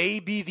may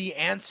be the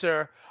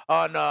answer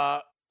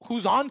on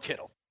who's on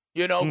Kittle.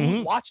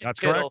 Who's watching That's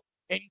Kittle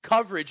correct. in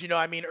coverage.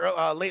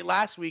 Late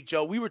last week,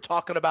 Joe, we were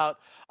talking about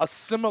a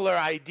similar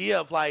idea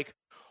of like,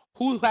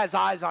 who has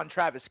eyes on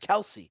Travis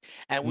Kelce?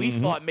 And we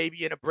thought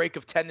maybe in a break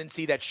of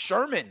tendency that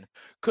Sherman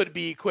could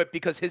be equipped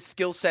because his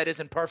skill set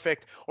isn't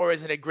perfect or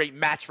isn't a great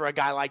match for a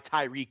guy like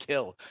Tyreek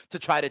Hill to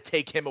try to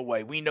take him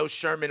away. We know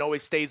Sherman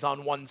always stays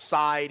on one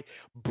side,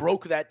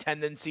 broke that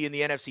tendency in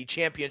the NFC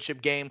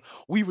Championship game.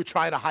 We were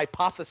trying to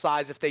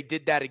hypothesize if they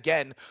did that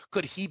again,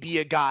 could he be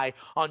a guy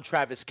on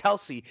Travis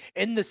Kelce?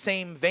 In the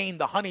same vein,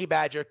 the Honey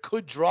Badger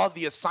could draw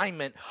the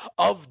assignment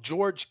of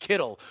George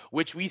Kittle,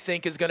 which we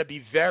think is going to be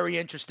very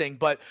interesting.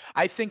 But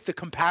I think the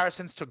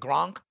comparisons to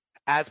Gronk,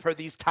 as per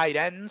these tight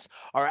ends,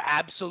 are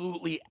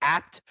absolutely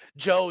apt,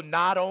 Joe,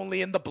 not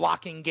only in the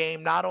blocking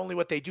game, not only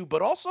what they do,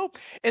 but also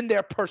in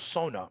their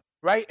persona,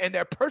 right? And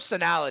their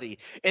personality,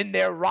 in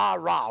their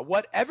rah-rah.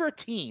 Whatever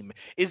team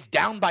is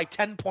down by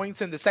 10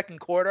 points in the second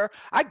quarter,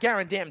 I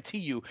guarantee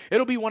you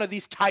it'll be one of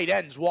these tight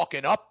ends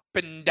walking up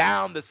and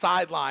down the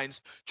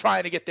sidelines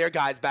trying to get their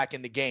guys back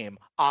in the game,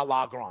 a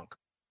la Gronk.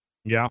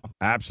 Yeah,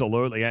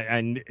 absolutely.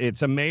 And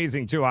it's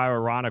amazing, too, how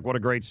ironic. What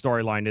a great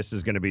storyline this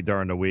is going to be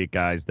during the week,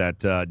 guys, that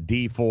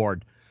Dee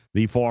Ford,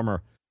 the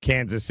former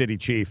Kansas City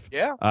Chief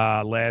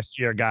last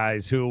year,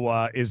 guys, who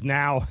is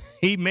now –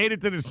 he made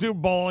it to the Super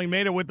Bowl. He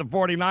made it with the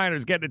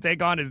 49ers, getting to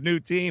take on his new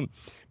team.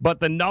 But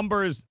the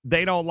numbers,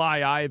 they don't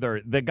lie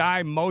either. The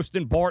guy most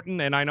important,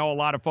 and I know a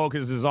lot of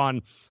focus is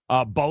on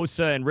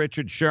Bosa and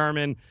Richard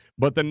Sherman,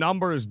 but the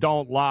numbers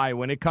don't lie.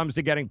 When it comes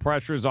to getting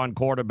pressures on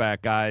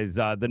quarterback, guys,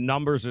 the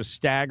numbers are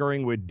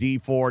staggering with Dee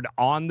Ford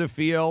on the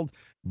field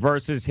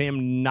versus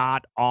him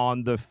not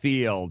on the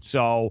field.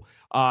 So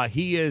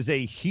he is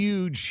a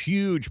huge,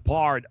 huge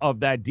part of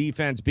that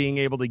defense being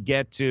able to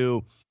get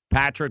to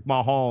Patrick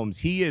Mahomes.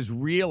 He is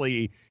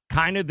really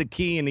kind of the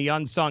key and the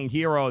unsung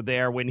hero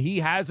there. When he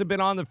hasn't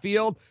been on the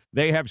field,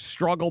 they have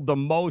struggled the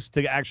most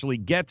to actually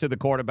get to the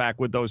quarterback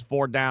with those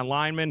 4 down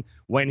linemen.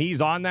 When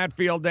he's on that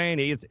field, Dane,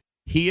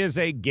 he is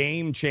a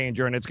game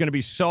changer, and it's going to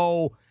be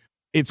so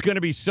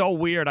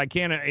weird. I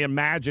can't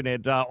imagine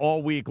it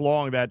all week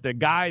long that the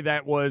guy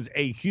that was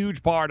a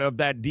huge part of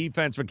that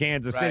defense for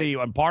Kansas City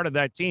and part of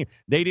that team,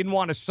 they didn't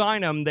want to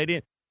sign him.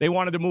 They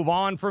wanted to move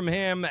on from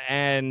him,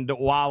 and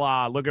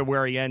voila, look at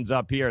where he ends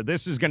up here.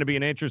 This is going to be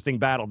an interesting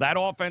battle. That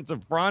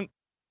offensive front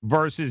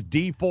versus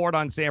Dee Ford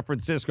on San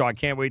Francisco. I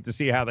can't wait to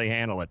see how they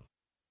handle it.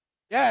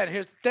 Yeah, and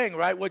here's the thing,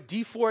 right? What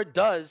Dee Ford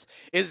does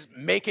is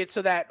make it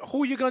so that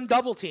who you going to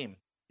double team?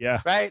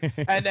 Yeah. Right?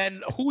 And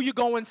then who you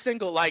going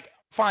single? Like,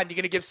 fine, you're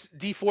going to give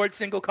Dee Ford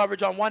single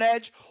coverage on one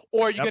edge,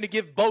 or you're going to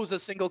give Bosa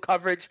single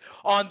coverage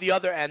on the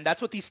other end.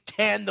 That's what these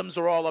tandems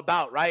are all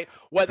about, right?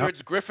 Whether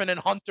it's Griffin and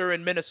Hunter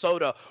in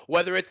Minnesota,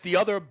 whether it's the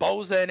other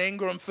Bosa and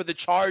Ingram for the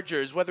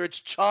Chargers, whether it's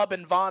Chubb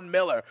and Von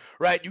Miller,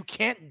 right? You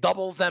can't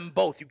double them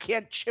both. You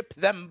can't chip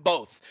them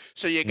both.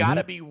 So you got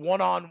to be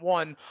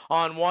one-on-one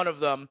on one of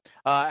them.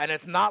 And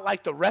it's not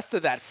like the rest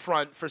of that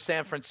front for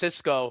San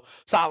Francisco,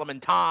 Solomon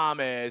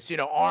Thomas,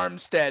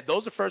 Armstead.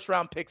 Those are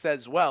first-round picks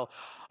as well.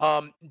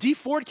 Dee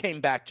Ford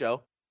came back,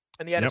 Joe,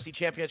 in the NFC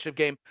Championship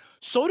game.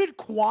 So did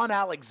Quan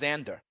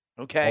Alexander,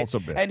 Okay. Also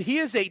big. And he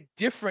is a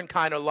different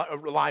kind of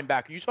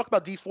linebacker. You talk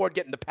about D Ford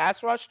getting the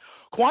pass rush.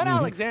 Quan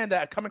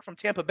Alexander, coming from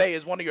Tampa Bay,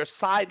 is one of your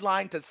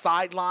sideline to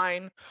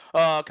sideline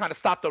kind of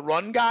stop the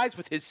run guys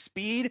with his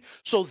speed.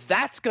 So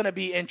that's going to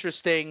be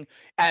interesting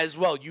as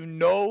well.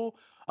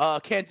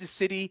 Kansas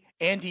City,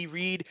 Andy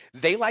Reid,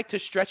 they like to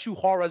stretch you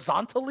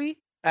horizontally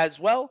as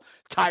well.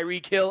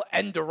 Tyreek Hill,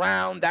 end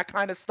around, that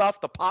kind of stuff,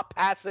 the pop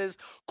passes.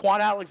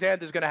 Quan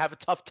Alexander is going to have a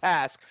tough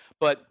task,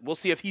 but we'll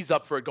see if he's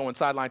up for it going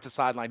sideline to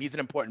sideline. He's an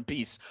important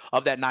piece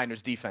of that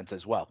Niners defense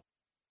as well.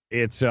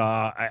 It's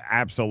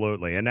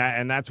absolutely, and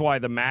that's why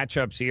the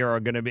matchups here are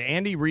going to be.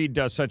 Andy Reid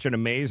does such an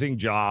amazing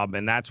job,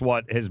 and that's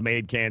what has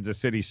made Kansas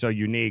City so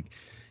unique,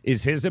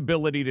 is his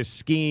ability to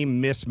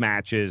scheme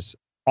mismatches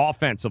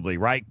offensively,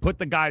 right? Put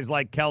the guys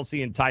like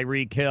Kelsey and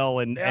Tyreek Hill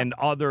and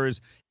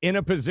others in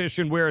a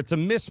position where it's a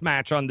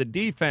mismatch on the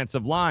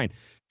defensive line.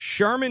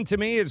 Sherman, to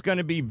me, is going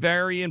to be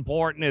very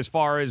important as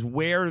far as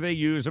where they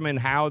use him and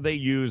how they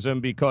use him,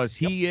 because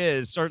he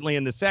is, certainly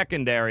in the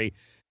secondary,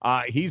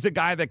 he's a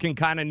guy that can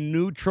kind of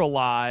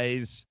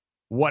neutralize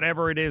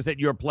whatever it is that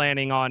you're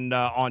planning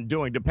on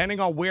doing.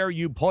 Depending on where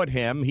you put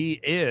him, he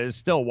is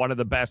still one of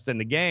the best in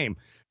the game.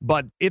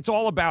 But it's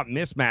all about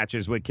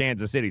mismatches with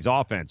Kansas City's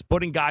offense,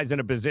 putting guys in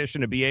a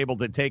position to be able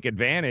to take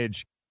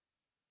advantage.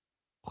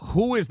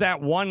 Who is that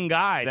one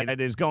guy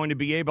that is going to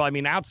be able? I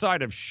mean,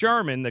 outside of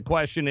Sherman, the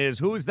question is,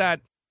 who's that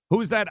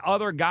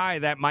other guy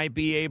that might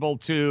be able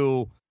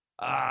to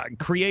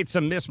create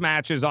some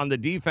mismatches on the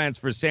defense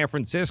for San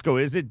Francisco?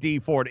 Is it D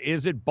Ford?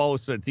 Is it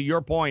Bosa? To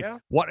your point,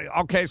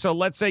 okay, so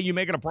let's say you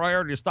make it a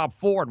priority to stop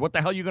Ford. What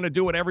the hell are you going to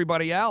do with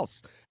everybody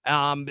else?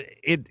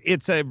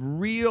 It's a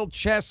real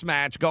chess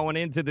match going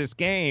into this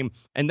game.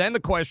 And then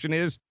the question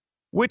is,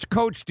 which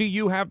coach do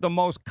you have the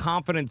most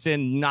confidence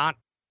in not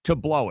to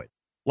blow it?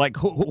 Like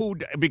who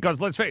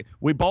because let's face it,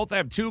 we both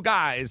have two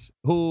guys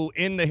who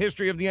in the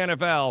history of the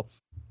NFL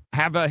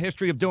have a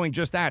history of doing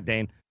just that,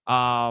 Dane.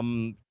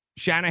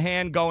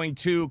 Shanahan going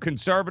too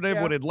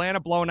conservative with Atlanta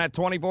blowing that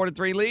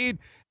 24-3 lead,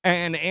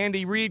 and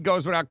Andy Reid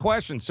goes without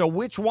question. So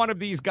which one of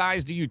these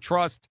guys do you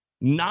trust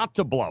not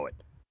to blow it?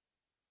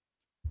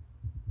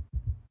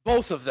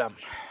 Both of them,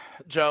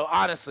 Joe,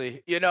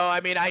 honestly.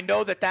 I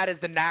know that is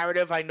the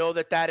narrative. I know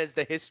that is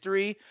the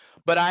history,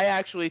 but I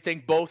actually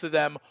think both of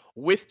them,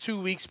 with 2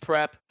 weeks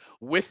prep,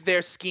 with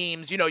their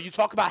schemes, you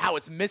talk about how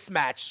it's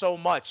mismatched so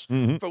much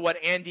for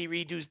what Andy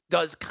Reid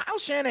does. Kyle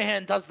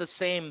Shanahan does the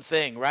same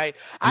thing, right?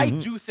 I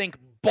do think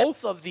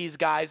both of these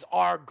guys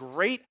are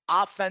great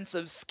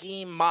offensive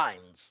scheme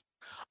minds.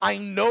 I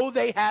know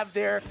they have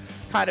their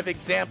kind of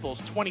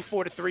examples,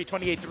 24-3,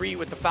 28-3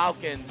 with the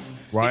Falcons,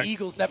 the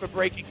Eagles never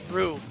breaking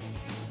through.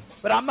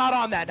 But I'm not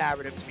on that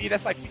narrative. To me,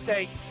 that's like you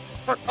say,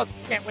 Kirk Cousins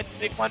can't win the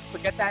big one,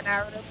 forget that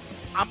narrative.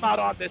 I'm not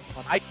on this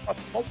one. I trust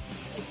both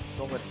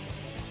of them.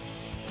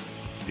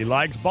 He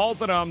likes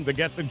both of them to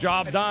get the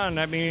job done.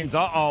 That means,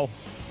 got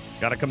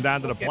to come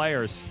down to the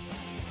players.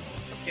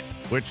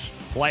 Which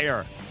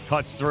player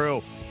cuts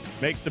through,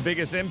 makes the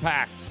biggest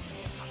impacts?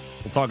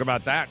 We'll talk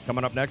about that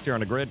coming up next year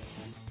on The Grid.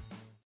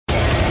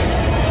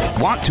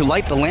 Want to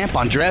light the lamp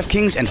on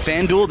DraftKings and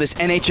FanDuel this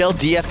NHL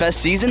DFS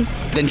season?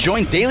 Then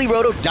join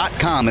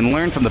DailyRoto.com and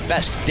learn from the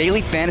best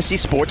daily fantasy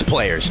sports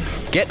players.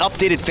 Get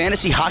updated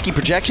fantasy hockey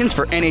projections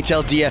for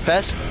NHL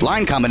DFS,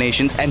 line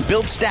combinations, and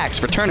build stacks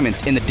for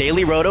tournaments in the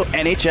Daily Roto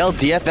NHL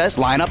DFS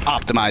Lineup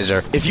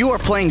Optimizer. If you are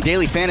playing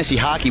daily fantasy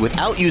hockey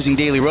without using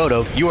Daily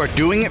Roto, you are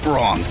doing it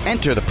wrong.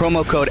 Enter the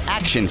promo code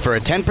ACTION for a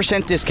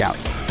 10% discount.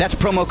 That's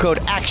promo code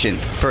ACTION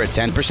for a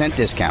 10%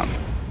 discount.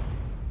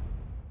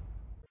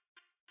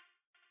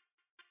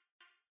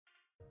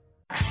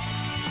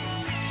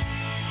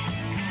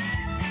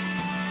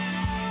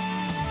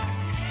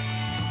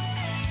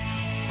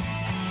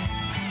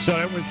 So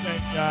it was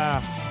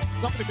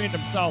somebody made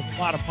themselves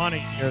a lot of money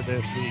here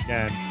this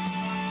weekend,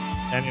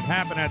 and it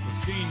happened at the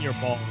Senior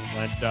Bowl.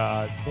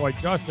 And boy,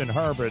 Justin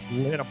Herbert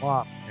lit him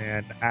up,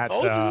 and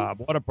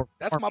what a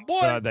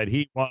performance that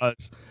he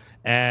was.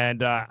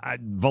 And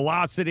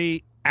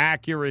velocity,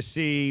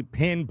 accuracy,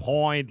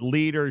 pinpoint,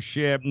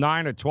 leadership,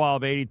 9 of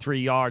 12, 83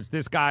 yards.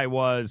 This guy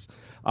was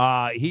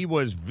he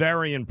was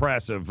very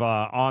impressive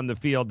on the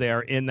field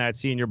there in that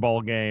Senior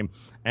Bowl game.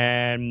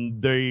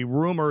 And the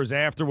rumors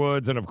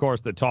afterwards, and of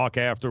course the talk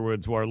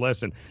afterwards, were,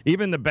 listen,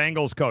 even the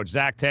Bengals coach,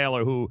 Zach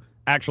Taylor, who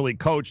actually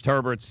coached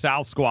Herbert's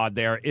South squad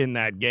there in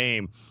that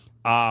game,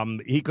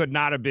 he could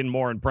not have been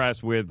more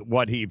impressed with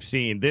what he's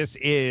seen. This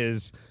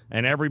is,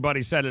 and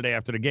everybody said it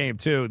after the game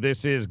too,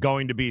 this is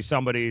going to be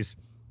somebody's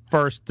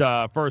first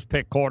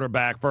pick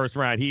quarterback, first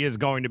round. He is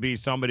going to be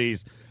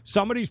somebody's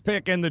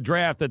pick in the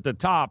draft at the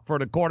top for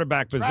the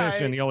quarterback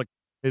position. Right. The only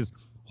is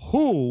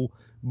who,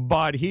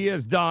 but he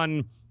has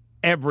done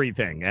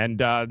everything. And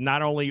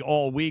not only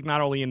all week, not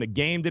only in the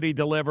game did he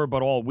deliver,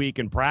 but all week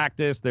in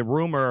practice. The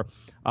rumor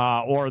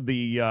or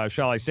the,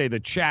 shall I say, the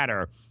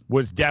chatter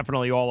was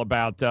definitely all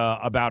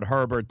about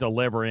Herbert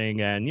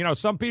delivering. And,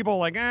 some people are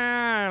like,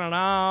 I don't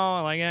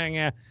know,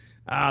 like,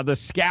 The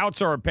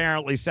scouts are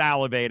apparently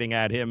salivating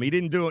at him. He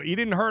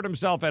didn't hurt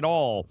himself at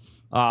all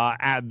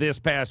at this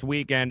past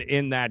weekend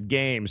in that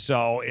game.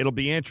 So it'll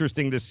be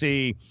interesting to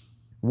see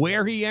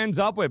where he ends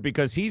up with,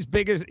 because he's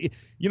big as,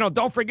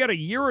 don't forget a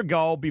year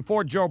ago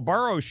before Joe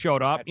Burrow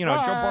showed up, Joe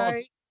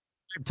Burrow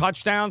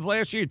touchdowns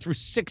last year, threw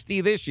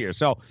 60 this year.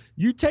 So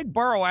you take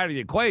Burrow out of the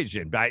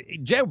equation.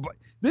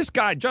 This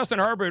guy, Justin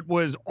Herbert,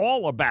 was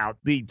all about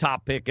the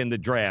top pick in the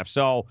draft.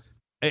 So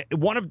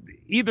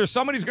either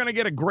somebody's going to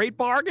get a great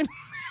bargain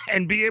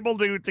and be able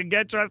to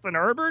get Justin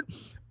Herbert,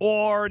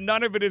 or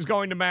none of it is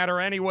going to matter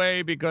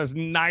anyway, because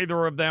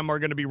neither of them are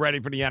going to be ready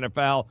for the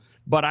NFL.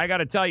 But I got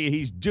to tell you,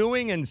 he's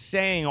doing and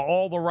saying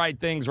all the right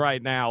things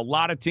right now. A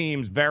lot of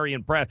teams very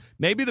impressed.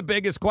 Maybe the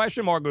biggest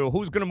question mark is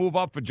who's going to move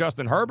up for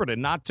Justin Herbert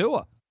and not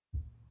Tua.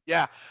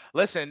 Yeah,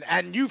 listen,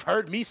 and you've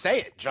heard me say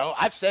it, Joe.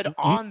 I've said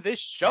on this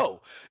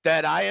show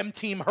that I am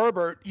Team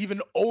Herbert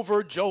even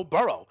over Joe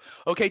Burrow.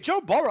 Okay,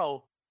 Joe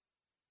Burrow,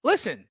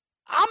 listen,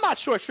 I'm not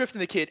short shrifting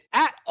the kid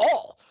at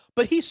all,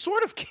 but he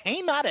sort of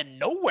came out of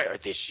nowhere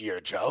this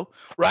year, Joe,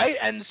 right?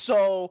 And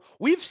so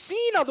we've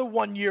seen other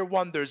one-year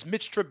wonders,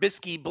 Mitch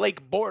Trubisky,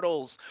 Blake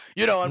Bortles,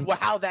 and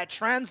how that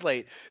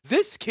translate.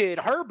 This kid,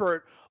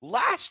 Herbert,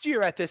 last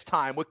year at this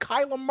time with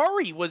Kyler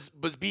Murray was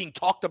being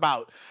talked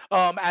about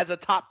as a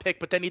top pick,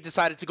 but then he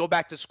decided to go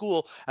back to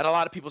school, and a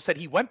lot of people said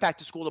he went back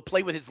to school to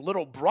play with his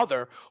little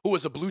brother, who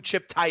was a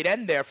blue-chip tight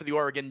end there for the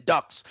Oregon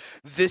Ducks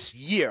this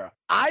year.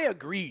 I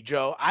agree,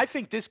 Joe. I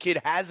think this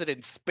kid has it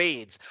in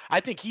spades. I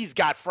think he's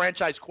got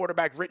franchise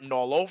quarterback written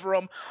all over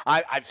him.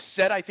 I've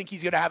said I think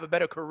he's going to have a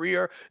better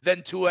career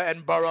than Tua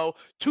and Burrow.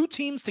 Two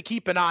teams to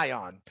keep an eye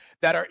on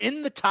that are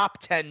in the top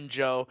 10,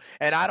 Joe,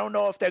 and I don't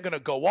know if they're going to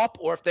go up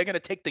or if they're going to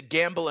take the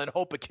gamble and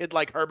hope a kid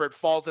like Herbert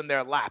falls in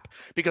their lap,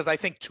 because I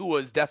think Tua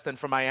is destined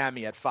for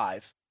Miami at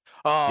 5.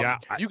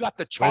 You got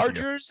the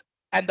Chargers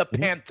and the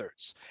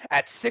Panthers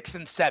at 6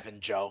 and 7,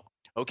 Joe.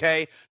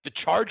 Okay? The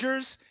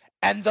Chargers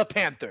and the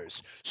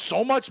Panthers.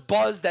 So much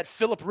buzz that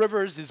Phillip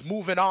Rivers is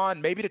moving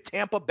on, maybe to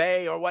Tampa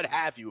Bay or what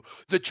have you.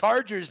 The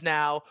Chargers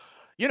now,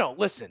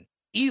 listen,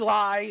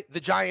 Eli,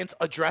 the Giants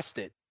addressed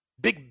it.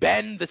 Big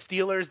Ben, the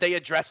Steelers, they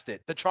addressed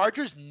it. The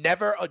Chargers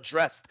never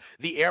addressed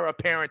the heir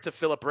apparent to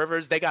Phillip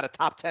Rivers. They got a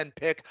top 10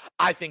 pick.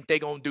 I think they're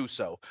going to do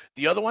so.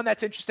 The other one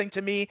that's interesting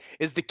to me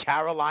is the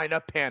Carolina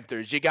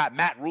Panthers. You got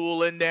Matt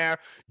Rule in there,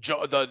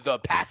 the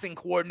passing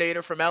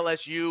coordinator from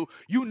LSU.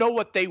 You know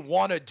what they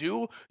want to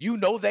do. You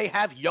know they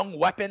have young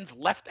weapons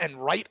left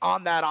and right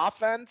on that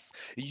offense.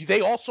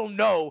 They also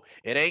know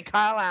it ain't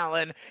Kyle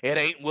Allen. It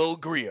ain't Will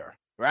Grier.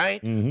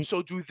 Right?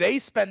 So do they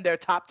spend their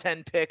top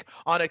 10 pick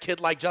on a kid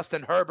like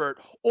Justin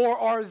Herbert, or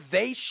are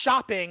they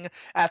shopping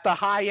at the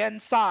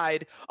high-end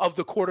side of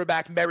the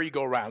quarterback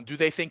merry-go-round? Do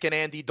they think an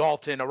Andy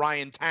Dalton, a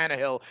Ryan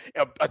Tannehill,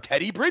 a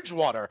Teddy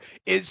Bridgewater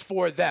is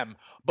for them?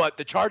 But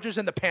the Chargers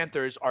and the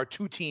Panthers are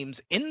two teams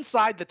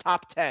inside the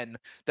top 10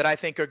 that I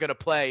think are going to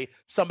play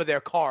some of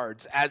their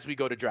cards as we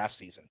go to draft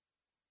season.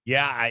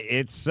 Yeah,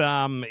 it's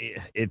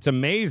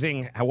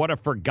amazing what a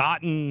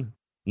forgotten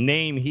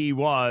name he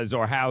was,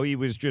 or how he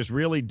was just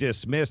really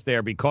dismissed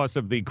there because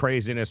of the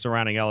craziness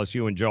surrounding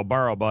LSU and Joe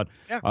Burrow. But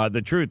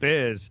the truth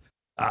is,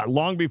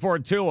 long before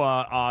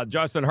Tua,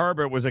 Justin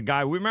Herbert was a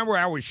guy. We remember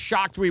how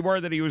shocked we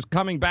were that he was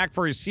coming back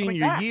for his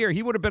senior year.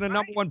 He would have been a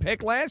number one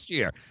pick last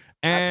year.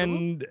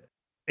 And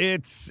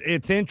it's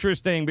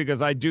interesting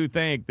because I do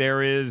think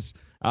there is,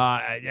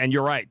 and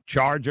you're right,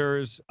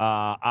 Chargers,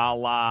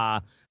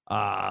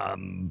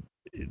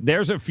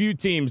 there's a few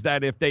teams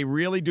that if they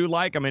really do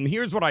like him, and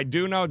here's what I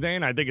do know,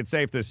 Dane, I think it's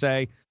safe to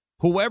say,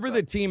 whoever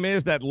the team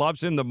is that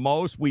loves him the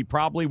most, we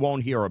probably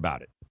won't hear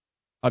about it.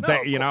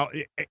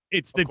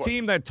 It's the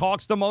team that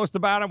talks the most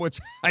about him, which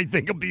I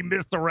think will be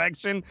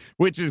Misdirection,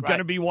 which is going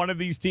to be one of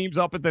these teams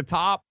up at the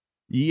top.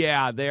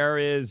 Yeah, there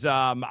is.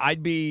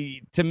 I'd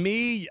be, to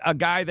me, a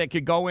guy that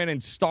could go in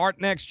and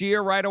start next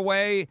year right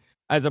away,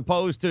 as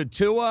opposed to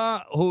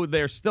Tua, who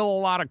there's still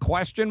a lot of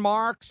question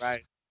marks.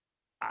 Right.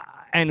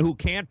 And who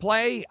can't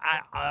play,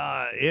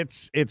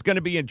 it's going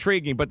to be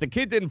intriguing. But the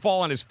kid didn't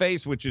fall on his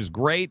face, which is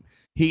great.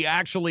 He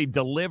actually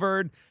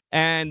delivered.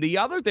 And the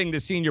other thing the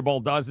Senior Bowl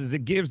does is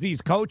it gives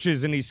these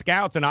coaches and these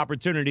scouts an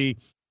opportunity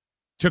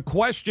to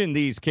question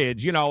these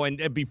kids,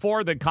 and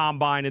before the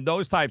combine and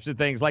those types of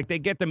things. Like, they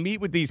get to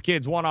meet with these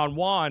kids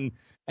one-on-one,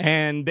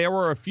 and there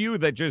were a few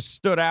that just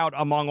stood out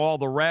among all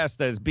the rest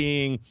as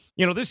being,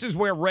 this is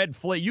where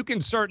you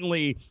can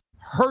certainly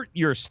hurt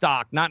your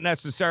stock, not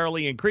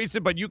necessarily increase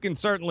it, but you can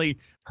certainly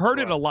hurt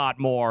it a lot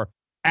more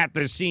at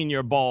the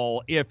Senior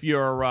Bowl if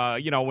you're,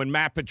 when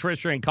Matt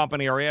Patricia and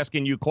company are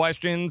asking you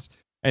questions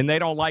and they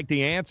don't like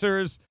the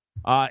answers.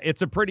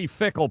 It's a pretty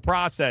fickle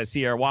process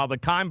here. While the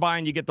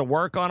combine, you get to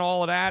work on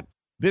all of that,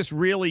 this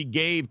really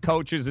gave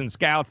coaches and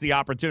scouts the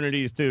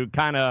opportunities to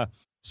kind of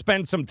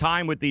spend some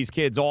time with these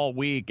kids all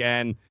week.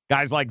 And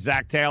guys like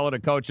Zach Taylor, the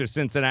coach of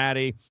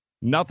Cincinnati,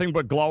 nothing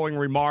but glowing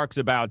remarks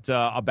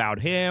about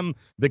him.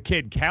 The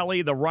kid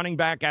Kelly, the running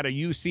back out of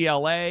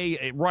UCLA,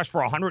 it rushed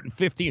for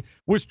 115,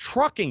 was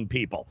trucking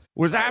people,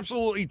 was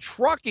absolutely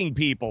trucking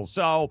people.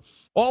 So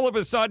all of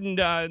a sudden,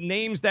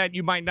 names that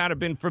you might not have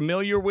been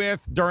familiar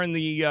with during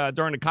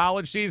the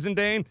college season,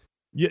 Dane,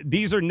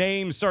 these are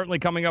names certainly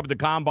coming up at the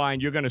combine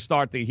you're going to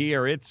start to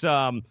hear. It's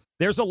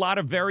there's a lot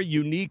of very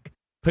unique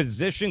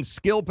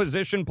skill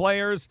position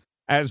players,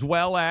 as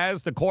well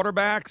as the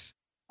quarterbacks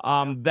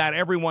that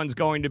everyone's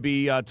going to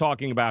be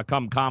talking about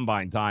come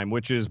combine time,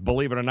 which is,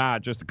 believe it or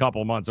not, just a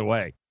couple of months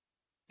away.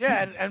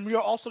 Yeah, and we're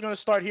also going to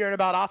start hearing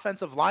about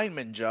offensive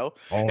linemen, Joe.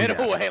 Oh, in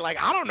yeah. a way, like,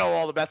 I don't know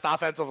all the best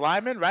offensive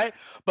linemen, right?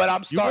 But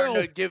I'm starting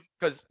to give,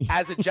 because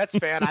as a Jets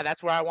fan,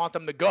 that's where I want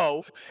them to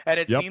go. And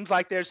it seems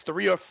like there's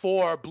 3 or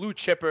 4 blue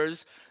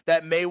chippers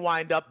that may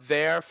wind up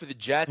there for the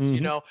Jets, you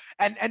know.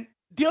 And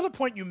the other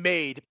point you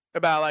made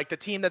about, like, the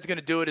team that's going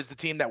to do it is the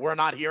team that we're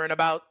not hearing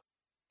about.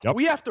 Yep.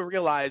 We have to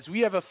realize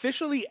we have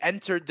officially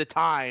entered the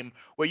time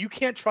where you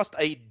can't trust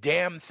a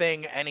damn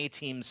thing any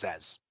team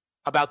says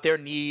about their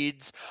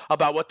needs,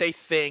 about what they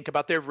think,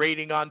 about their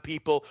rating on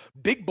people.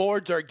 Big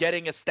boards are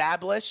getting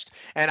established,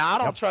 and I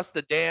don't trust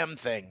the damn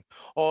thing.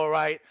 All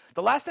right.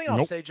 The last thing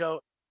I'll say,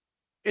 Joe,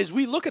 is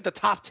we look at the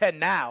top 10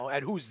 now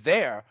and who's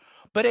there,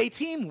 but a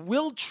team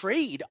will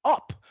trade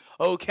up.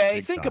 Okay,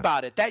 think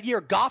about it. That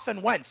year, Goff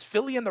and Wentz,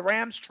 Philly and the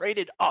Rams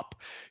traded up.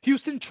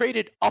 Houston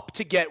traded up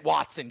to get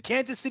Watson.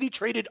 Kansas City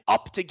traded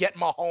up to get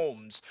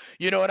Mahomes.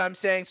 You know what I'm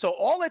saying? So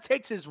all it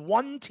takes is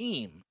one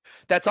team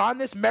that's on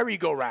this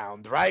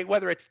merry-go-round, right?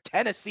 Whether it's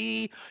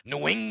Tennessee,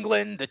 New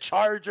England, the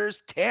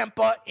Chargers,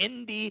 Tampa,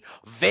 Indy,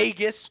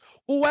 Vegas,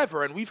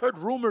 whoever. And we've heard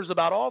rumors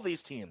about all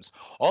these teams.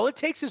 All it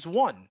takes is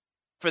one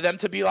for them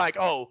to be like,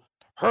 oh,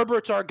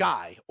 Herbert's our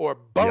guy, or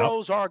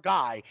Burrow's our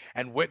guy,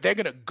 and they're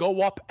going to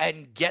go up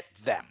and get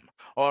them.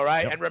 All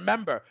right. And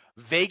remember,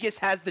 Vegas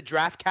has the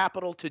draft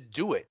capital to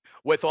do it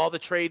with all the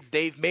trades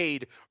they've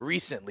made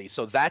recently.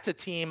 So that's a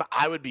team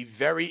I would be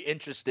very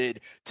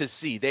interested to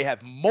see. They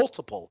have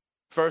multiple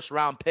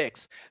first-round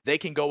picks. They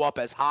can go up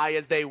as high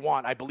as they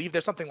want. I believe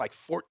there's something like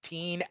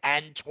 14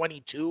 and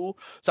 22,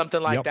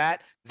 something like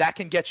that. That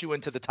can get you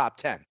into the top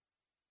 10.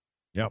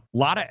 Yep. A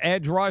lot of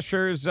edge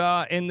rushers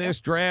in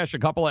this draft, a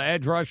couple of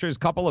edge rushers, a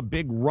couple of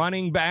big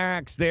running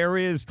backs.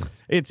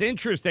 It's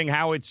interesting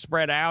how it's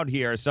spread out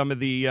here, some of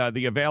the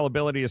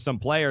availability of some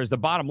players. The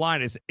bottom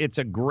line is it's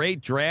a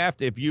great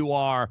draft if you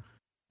are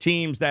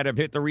teams that have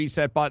hit the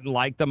reset button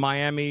like the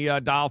Miami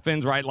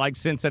Dolphins, right, like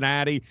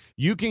Cincinnati.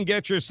 You can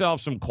get yourself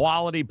some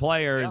quality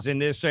players in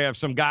this draft,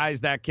 some guys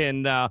that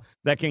can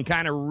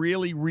kind of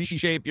really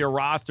reshape your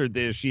roster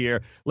this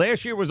year.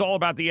 Last year was all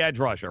about the edge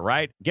rusher,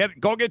 right?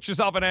 Go get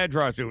yourself an edge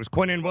rusher. It was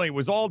Quinnen Williams. It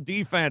was all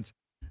defense.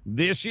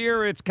 This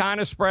year, it's kind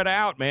of spread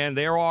out, man.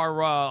 There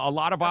are a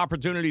lot of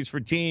opportunities for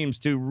teams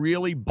to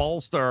really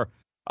bolster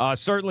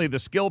certainly the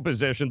skill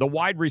position, the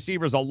wide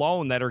receivers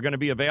alone that are going to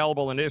be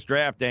available in this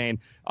draft, Dane.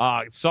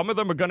 Some of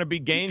them are going to be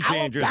game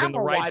changers in the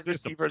right wide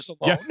system. Receivers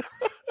alone.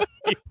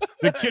 Yeah.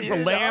 The kid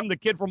from Lamb, the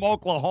kid from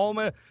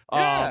Oklahoma.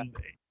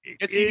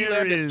 It's CeeDee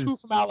Lamb. There's 2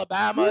 from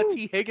Alabama.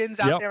 T. Higgins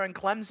out there in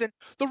Clemson.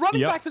 The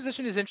running back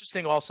position is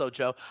interesting also,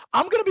 Joe.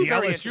 I'm going to be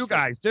very interested. LSU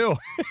guys, too.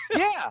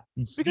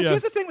 Because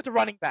here's the thing with the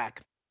running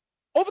back.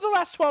 Over the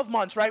last 12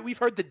 months, right, we've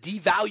heard the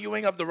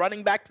devaluing of the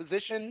running back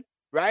position.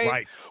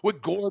 Right?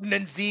 With Gordon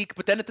and Zeke.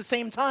 But then at the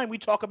same time, we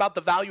talk about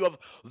the value of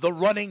the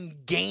running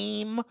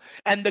game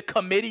and the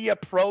committee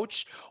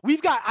approach.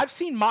 I've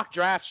seen mock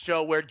drafts,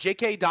 Joe, where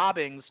J.K.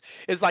 Dobbins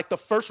is like the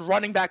first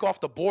running back off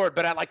the board,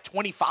 but at like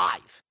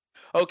 25.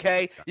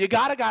 Okay? You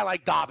got a guy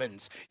like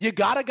Dobbins. You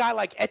got a guy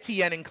like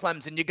Etienne in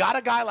Clemson. You got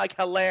a guy like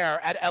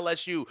Hilaire at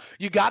LSU.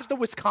 You got the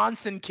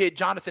Wisconsin kid,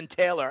 Jonathan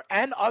Taylor,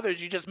 and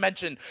others. You just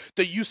mentioned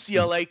the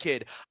UCLA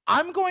kid.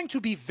 I'm going to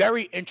be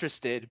very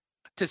interested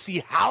to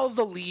see how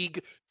the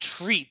league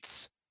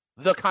treats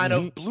the kind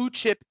of blue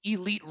chip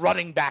elite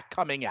running back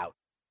coming out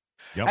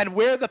and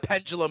where the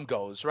pendulum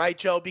goes, right,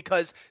 Joe?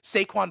 Because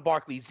Saquon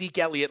Barkley, Zeke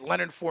Elliott,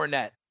 Leonard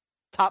Fournette,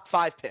 top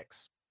 5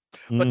 picks.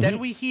 But then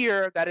we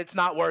hear that it's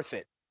not worth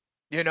it,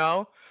 you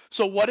know?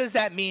 So what does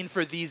that mean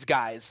for these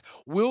guys?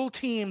 Will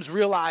teams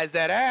realize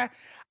that,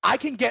 I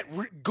can get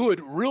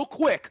good real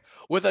quick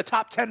with a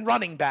top 10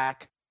 running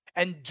back?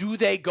 And do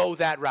they go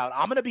that route?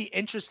 I'm going to be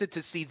interested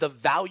to see the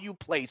value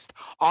placed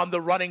on the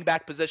running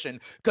back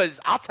position because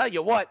I'll tell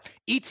you what,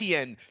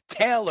 Etienne,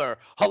 Taylor,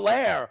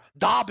 Hilaire,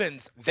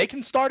 Dobbins, they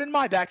can start in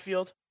my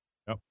backfield.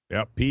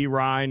 Yep. P.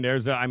 Ryan.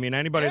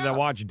 Anybody that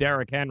watched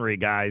Derrick Henry,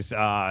 guys,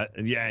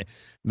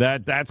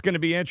 that's going to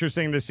be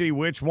interesting to see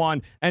which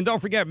one. And don't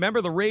forget,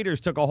 remember the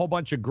Raiders took a whole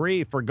bunch of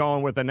grief for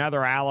going with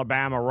another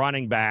Alabama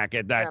running back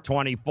at that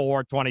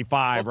 24,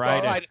 25, right?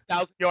 All right,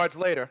 1,000 yards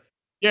later.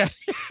 Yeah,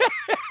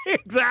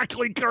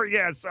 exactly.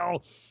 Yeah,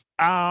 so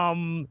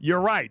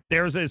you're right.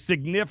 There's a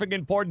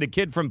significant part. The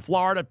kid from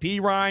Florida, P.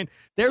 Ryan.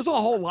 There's a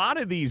whole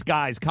lot of these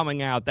guys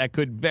coming out that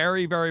could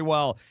very, very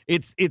well.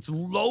 It's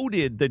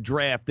loaded, the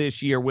draft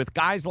this year, with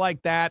guys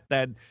like that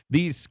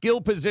these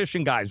skill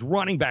position guys,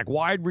 running back,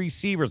 wide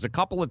receivers, a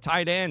couple of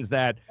tight ends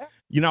that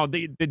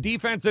the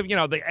defensive,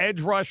 the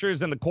edge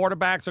rushers and the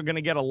quarterbacks are going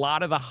to get a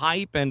lot of the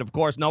hype. And, of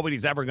course,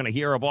 nobody's ever going to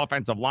hear of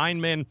offensive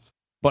linemen.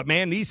 But,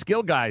 man, these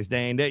skill guys,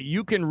 Dane, that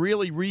you can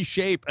really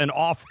reshape an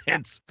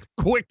offense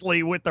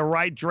quickly with the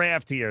right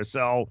draft here.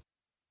 So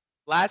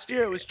last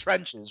year it was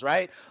trenches,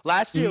 right?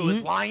 Last year it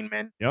was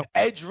linemen,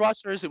 edge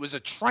rushers. It was a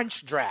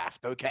trench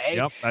draft, okay?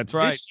 Yep, that's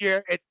right. This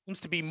year it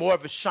seems to be more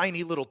of a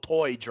shiny little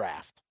toy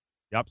draft.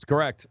 Yep, that's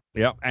correct.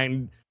 Yep,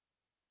 and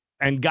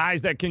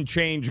guys that can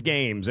change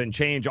games and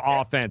change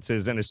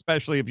offenses, and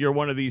especially if you're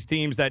one of these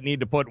teams that need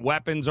to put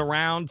weapons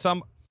around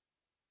some.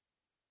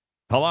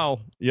 Hello.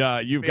 Yeah,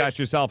 you've got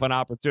yourself an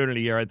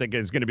opportunity here. I think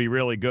is going to be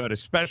really good,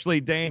 especially,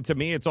 Dane, to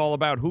me, it's all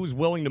about who's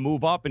willing to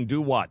move up and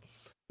do what.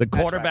 The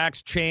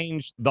quarterbacks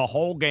change the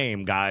whole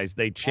game, guys.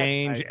 They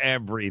change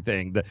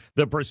everything.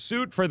 The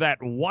pursuit for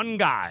that one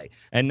guy.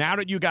 And now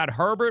that you got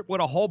Herbert with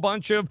a whole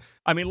bunch of,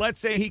 let's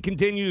say he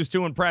continues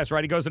to impress,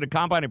 right? He goes to the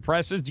combine and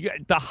presses.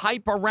 The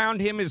hype around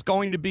him is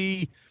going to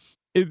be,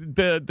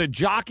 the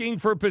jockeying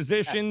for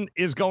position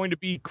is going to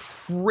be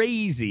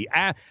crazy.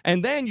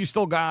 And then you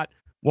still got,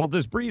 well,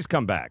 does Breeze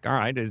come back? All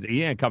right,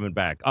 he ain't coming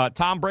back.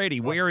 Tom Brady,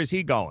 where is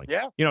he going?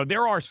 Yeah.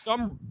 There are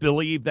some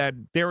believe that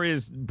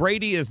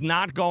Brady is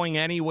not going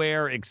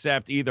anywhere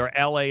except either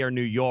L.A. or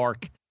New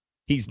York.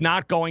 He's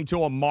not going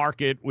to a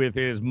market with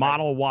his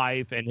model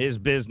wife and his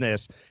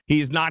business.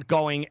 He's not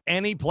going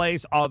any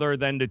place other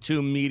than the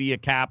two media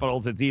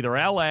capitals. It's either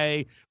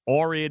L.A.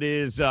 or it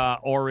is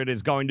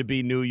going to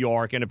be New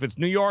York. And if it's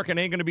New York, it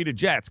ain't going to be the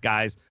Jets,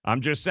 guys.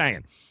 I'm just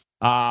saying.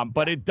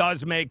 But it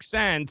does make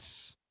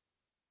sense.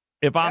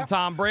 If I'm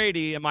Tom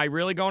Brady, am I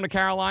really going to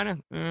Carolina?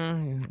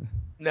 No.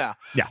 Yeah.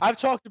 I've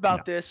talked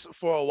about this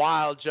for a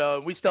while, Joe.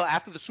 And we still,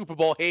 after the Super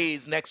Bowl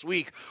haze next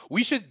week,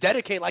 we should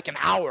dedicate like an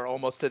hour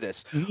almost to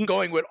this.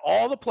 Going with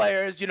all the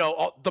players,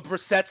 all the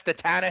Brissetts, the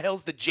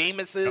Tannehills, the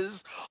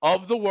Jameses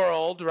of the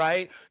world,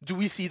 right? Do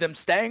we see them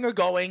staying or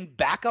going,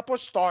 backup or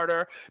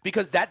starter?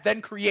 Because that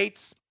then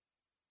creates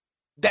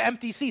the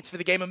empty seats for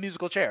the game of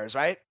musical chairs,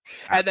 right?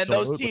 And then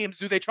those teams,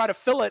 do they try to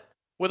fill it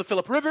with a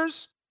Phillip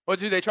Rivers, or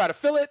do they try to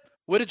fill it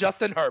with a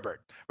Justin Herbert,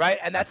 right?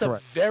 And that's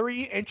a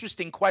very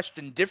interesting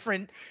question,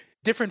 different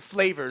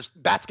flavors,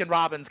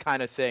 Baskin-Robbins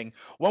kind of thing.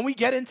 When we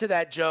get into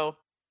that, Joe,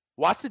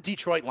 watch the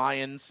Detroit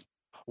Lions.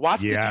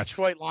 Watch the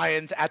Detroit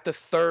Lions at the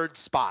third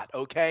spot,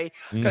 okay?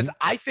 Because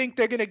I think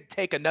they're going to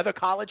take another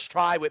college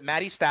try with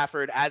Matty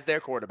Stafford as their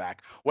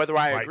quarterback, whether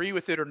I agree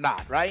with it or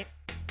not, right?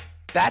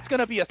 That's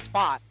going to be a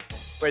spot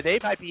where they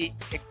might be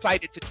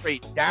excited to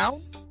trade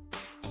down,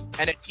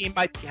 and a team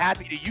might be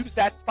happy to use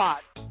that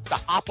spot to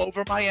hop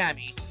over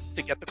Miami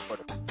to get the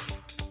quarterback.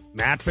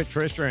 Matt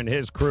Patricia and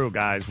his crew,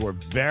 guys, were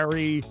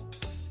very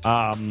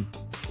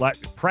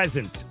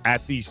present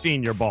at the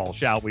Senior Bowl,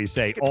 shall we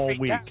say, all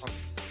week. Down.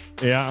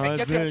 Yeah,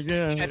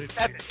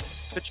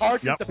 the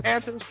Chargers, the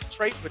Panthers,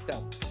 trade with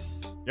them.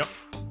 Yep,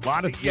 a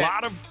lot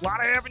of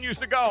avenues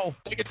to go.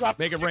 Make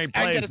it rain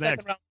plays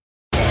next.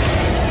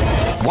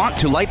 Want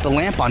to light the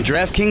lamp on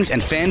DraftKings and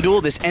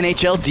FanDuel this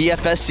NHL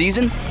DFS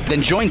season?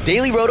 Then join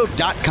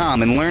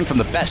DailyRoto.com and learn from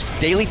the best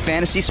daily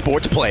fantasy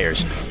sports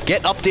players.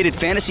 Get updated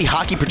fantasy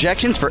hockey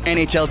projections for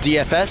NHL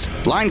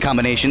DFS, line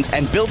combinations,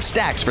 and build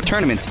stacks for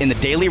tournaments in the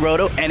Daily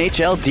Roto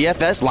NHL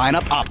DFS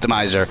Lineup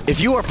Optimizer. If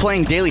you are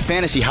playing daily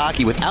fantasy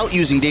hockey without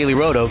using Daily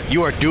Roto,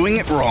 you are doing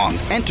it wrong.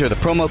 Enter the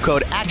promo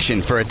code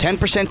ACTION for a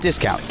 10%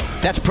 discount.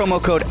 That's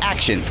promo code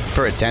ACTION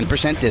for a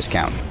 10%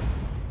 discount.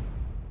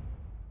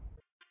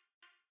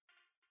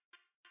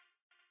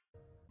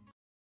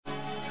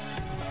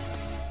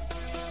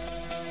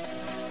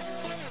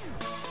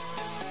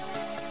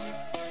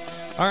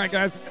 All right,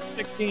 guys, we've got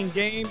 16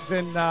 games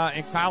in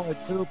college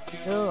hoops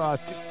here.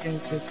 6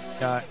 games in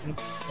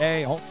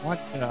NBA. Hold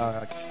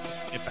on.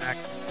 Get back.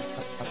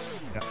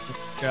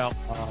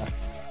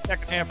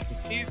 Second half of the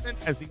season,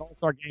 as the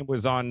All-Star game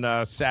was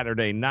on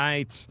Saturday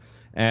night.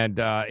 And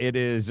it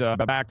is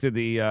back to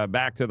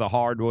the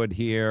hardwood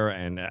here.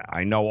 And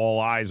I know all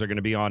eyes are going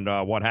to be on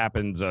what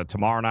happens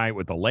tomorrow night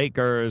with the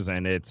Lakers.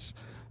 And it's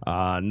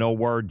no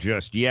word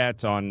just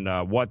yet on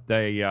what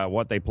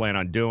they plan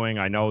on doing.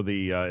 I know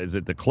is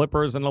it the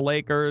Clippers and the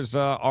Lakers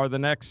are the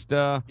next?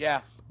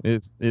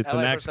 It's the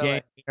next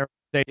game here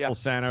at Staples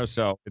Center.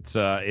 So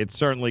it's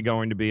certainly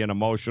going to be an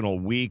emotional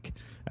week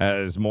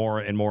as more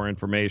and more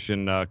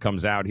information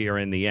comes out here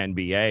in the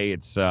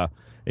NBA.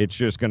 It's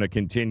just going to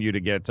continue to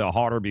get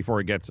harder before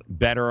it gets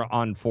better,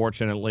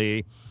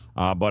 unfortunately.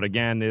 But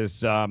again,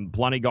 there's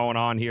plenty going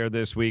on here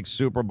this week.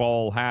 Super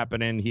Bowl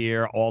happening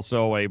here.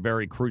 Also a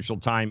very crucial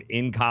time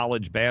in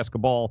college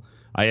basketball.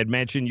 I had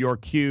mentioned your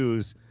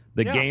Qs,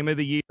 the game of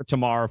the year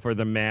tomorrow for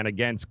the men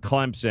against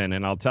Clemson.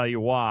 And I'll tell you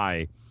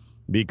why.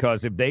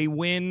 Because if they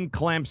win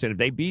Clemson, if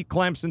they beat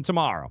Clemson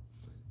tomorrow,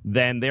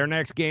 then their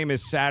next game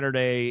is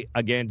Saturday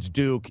against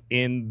Duke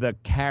in the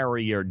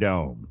Carrier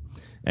Dome.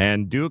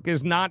 And Duke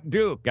is not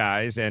Duke,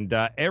 guys. And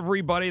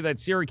everybody that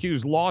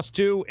Syracuse lost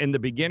to in the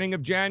beginning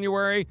of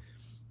January,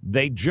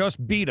 they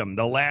just beat them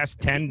the last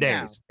 10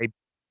 days.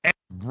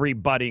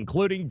 everybody,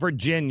 including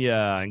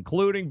Virginia,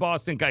 including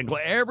Boston,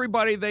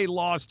 everybody they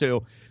lost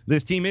to,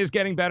 this team is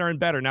getting better and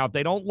better. Now, if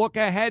they don't look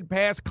ahead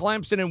past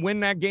Clemson and win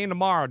that game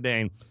tomorrow,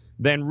 Dane,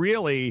 then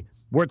really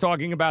we're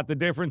talking about the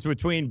difference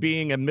between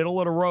being a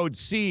middle-of-the-road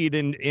seed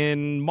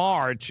in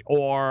March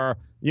or,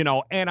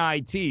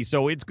 NIT.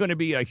 So it's going to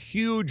be a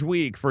huge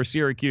week for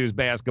Syracuse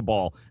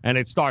basketball, and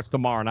it starts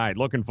tomorrow night.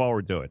 Looking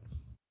forward to it.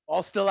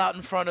 All still out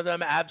in front of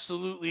them,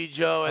 absolutely,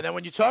 Joe. And then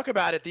when you talk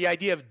about it, the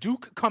idea of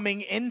Duke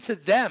coming into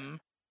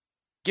them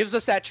gives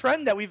us that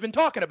trend that we've been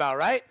talking about,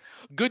 right?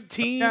 Good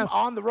team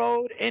on the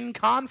road in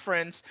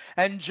conference.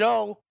 And,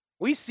 Joe,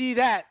 we see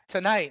that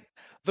tonight.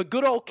 The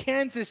good old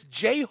Kansas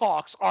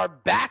Jayhawks are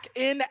back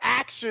in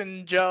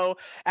action, Joe.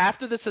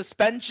 After the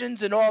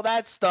suspensions and all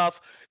that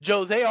stuff,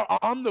 Joe, they are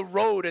on the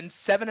road and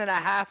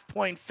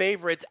 7.5-point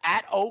favorites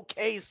at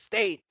OK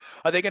State.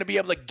 Are they going to be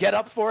able to get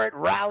up for it,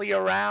 rally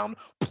around,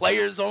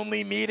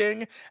 players-only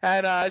meeting,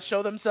 and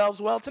show themselves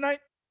well tonight?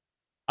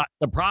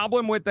 The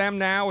problem with them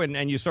now,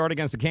 and you saw it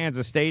against the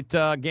Kansas State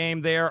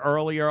game there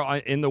earlier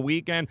in the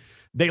weekend,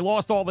 they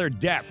lost all their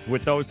depth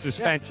with those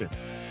suspensions.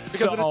 Yeah.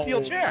 Because of the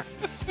steel chair.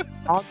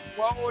 On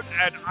the road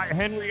at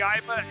Henry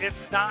Iba,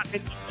 it's not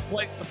an easy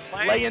place to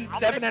play. Laying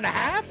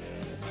 7.5?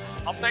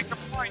 I'll take the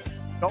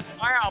points. Go to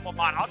my alma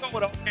mater. I'll go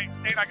with OK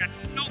State. I got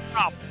no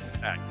problem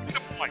with that. Give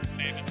me the points,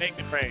 baby. Make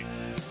it rain.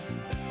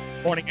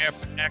 Morning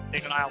after next,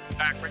 Dave and I will be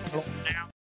back right now.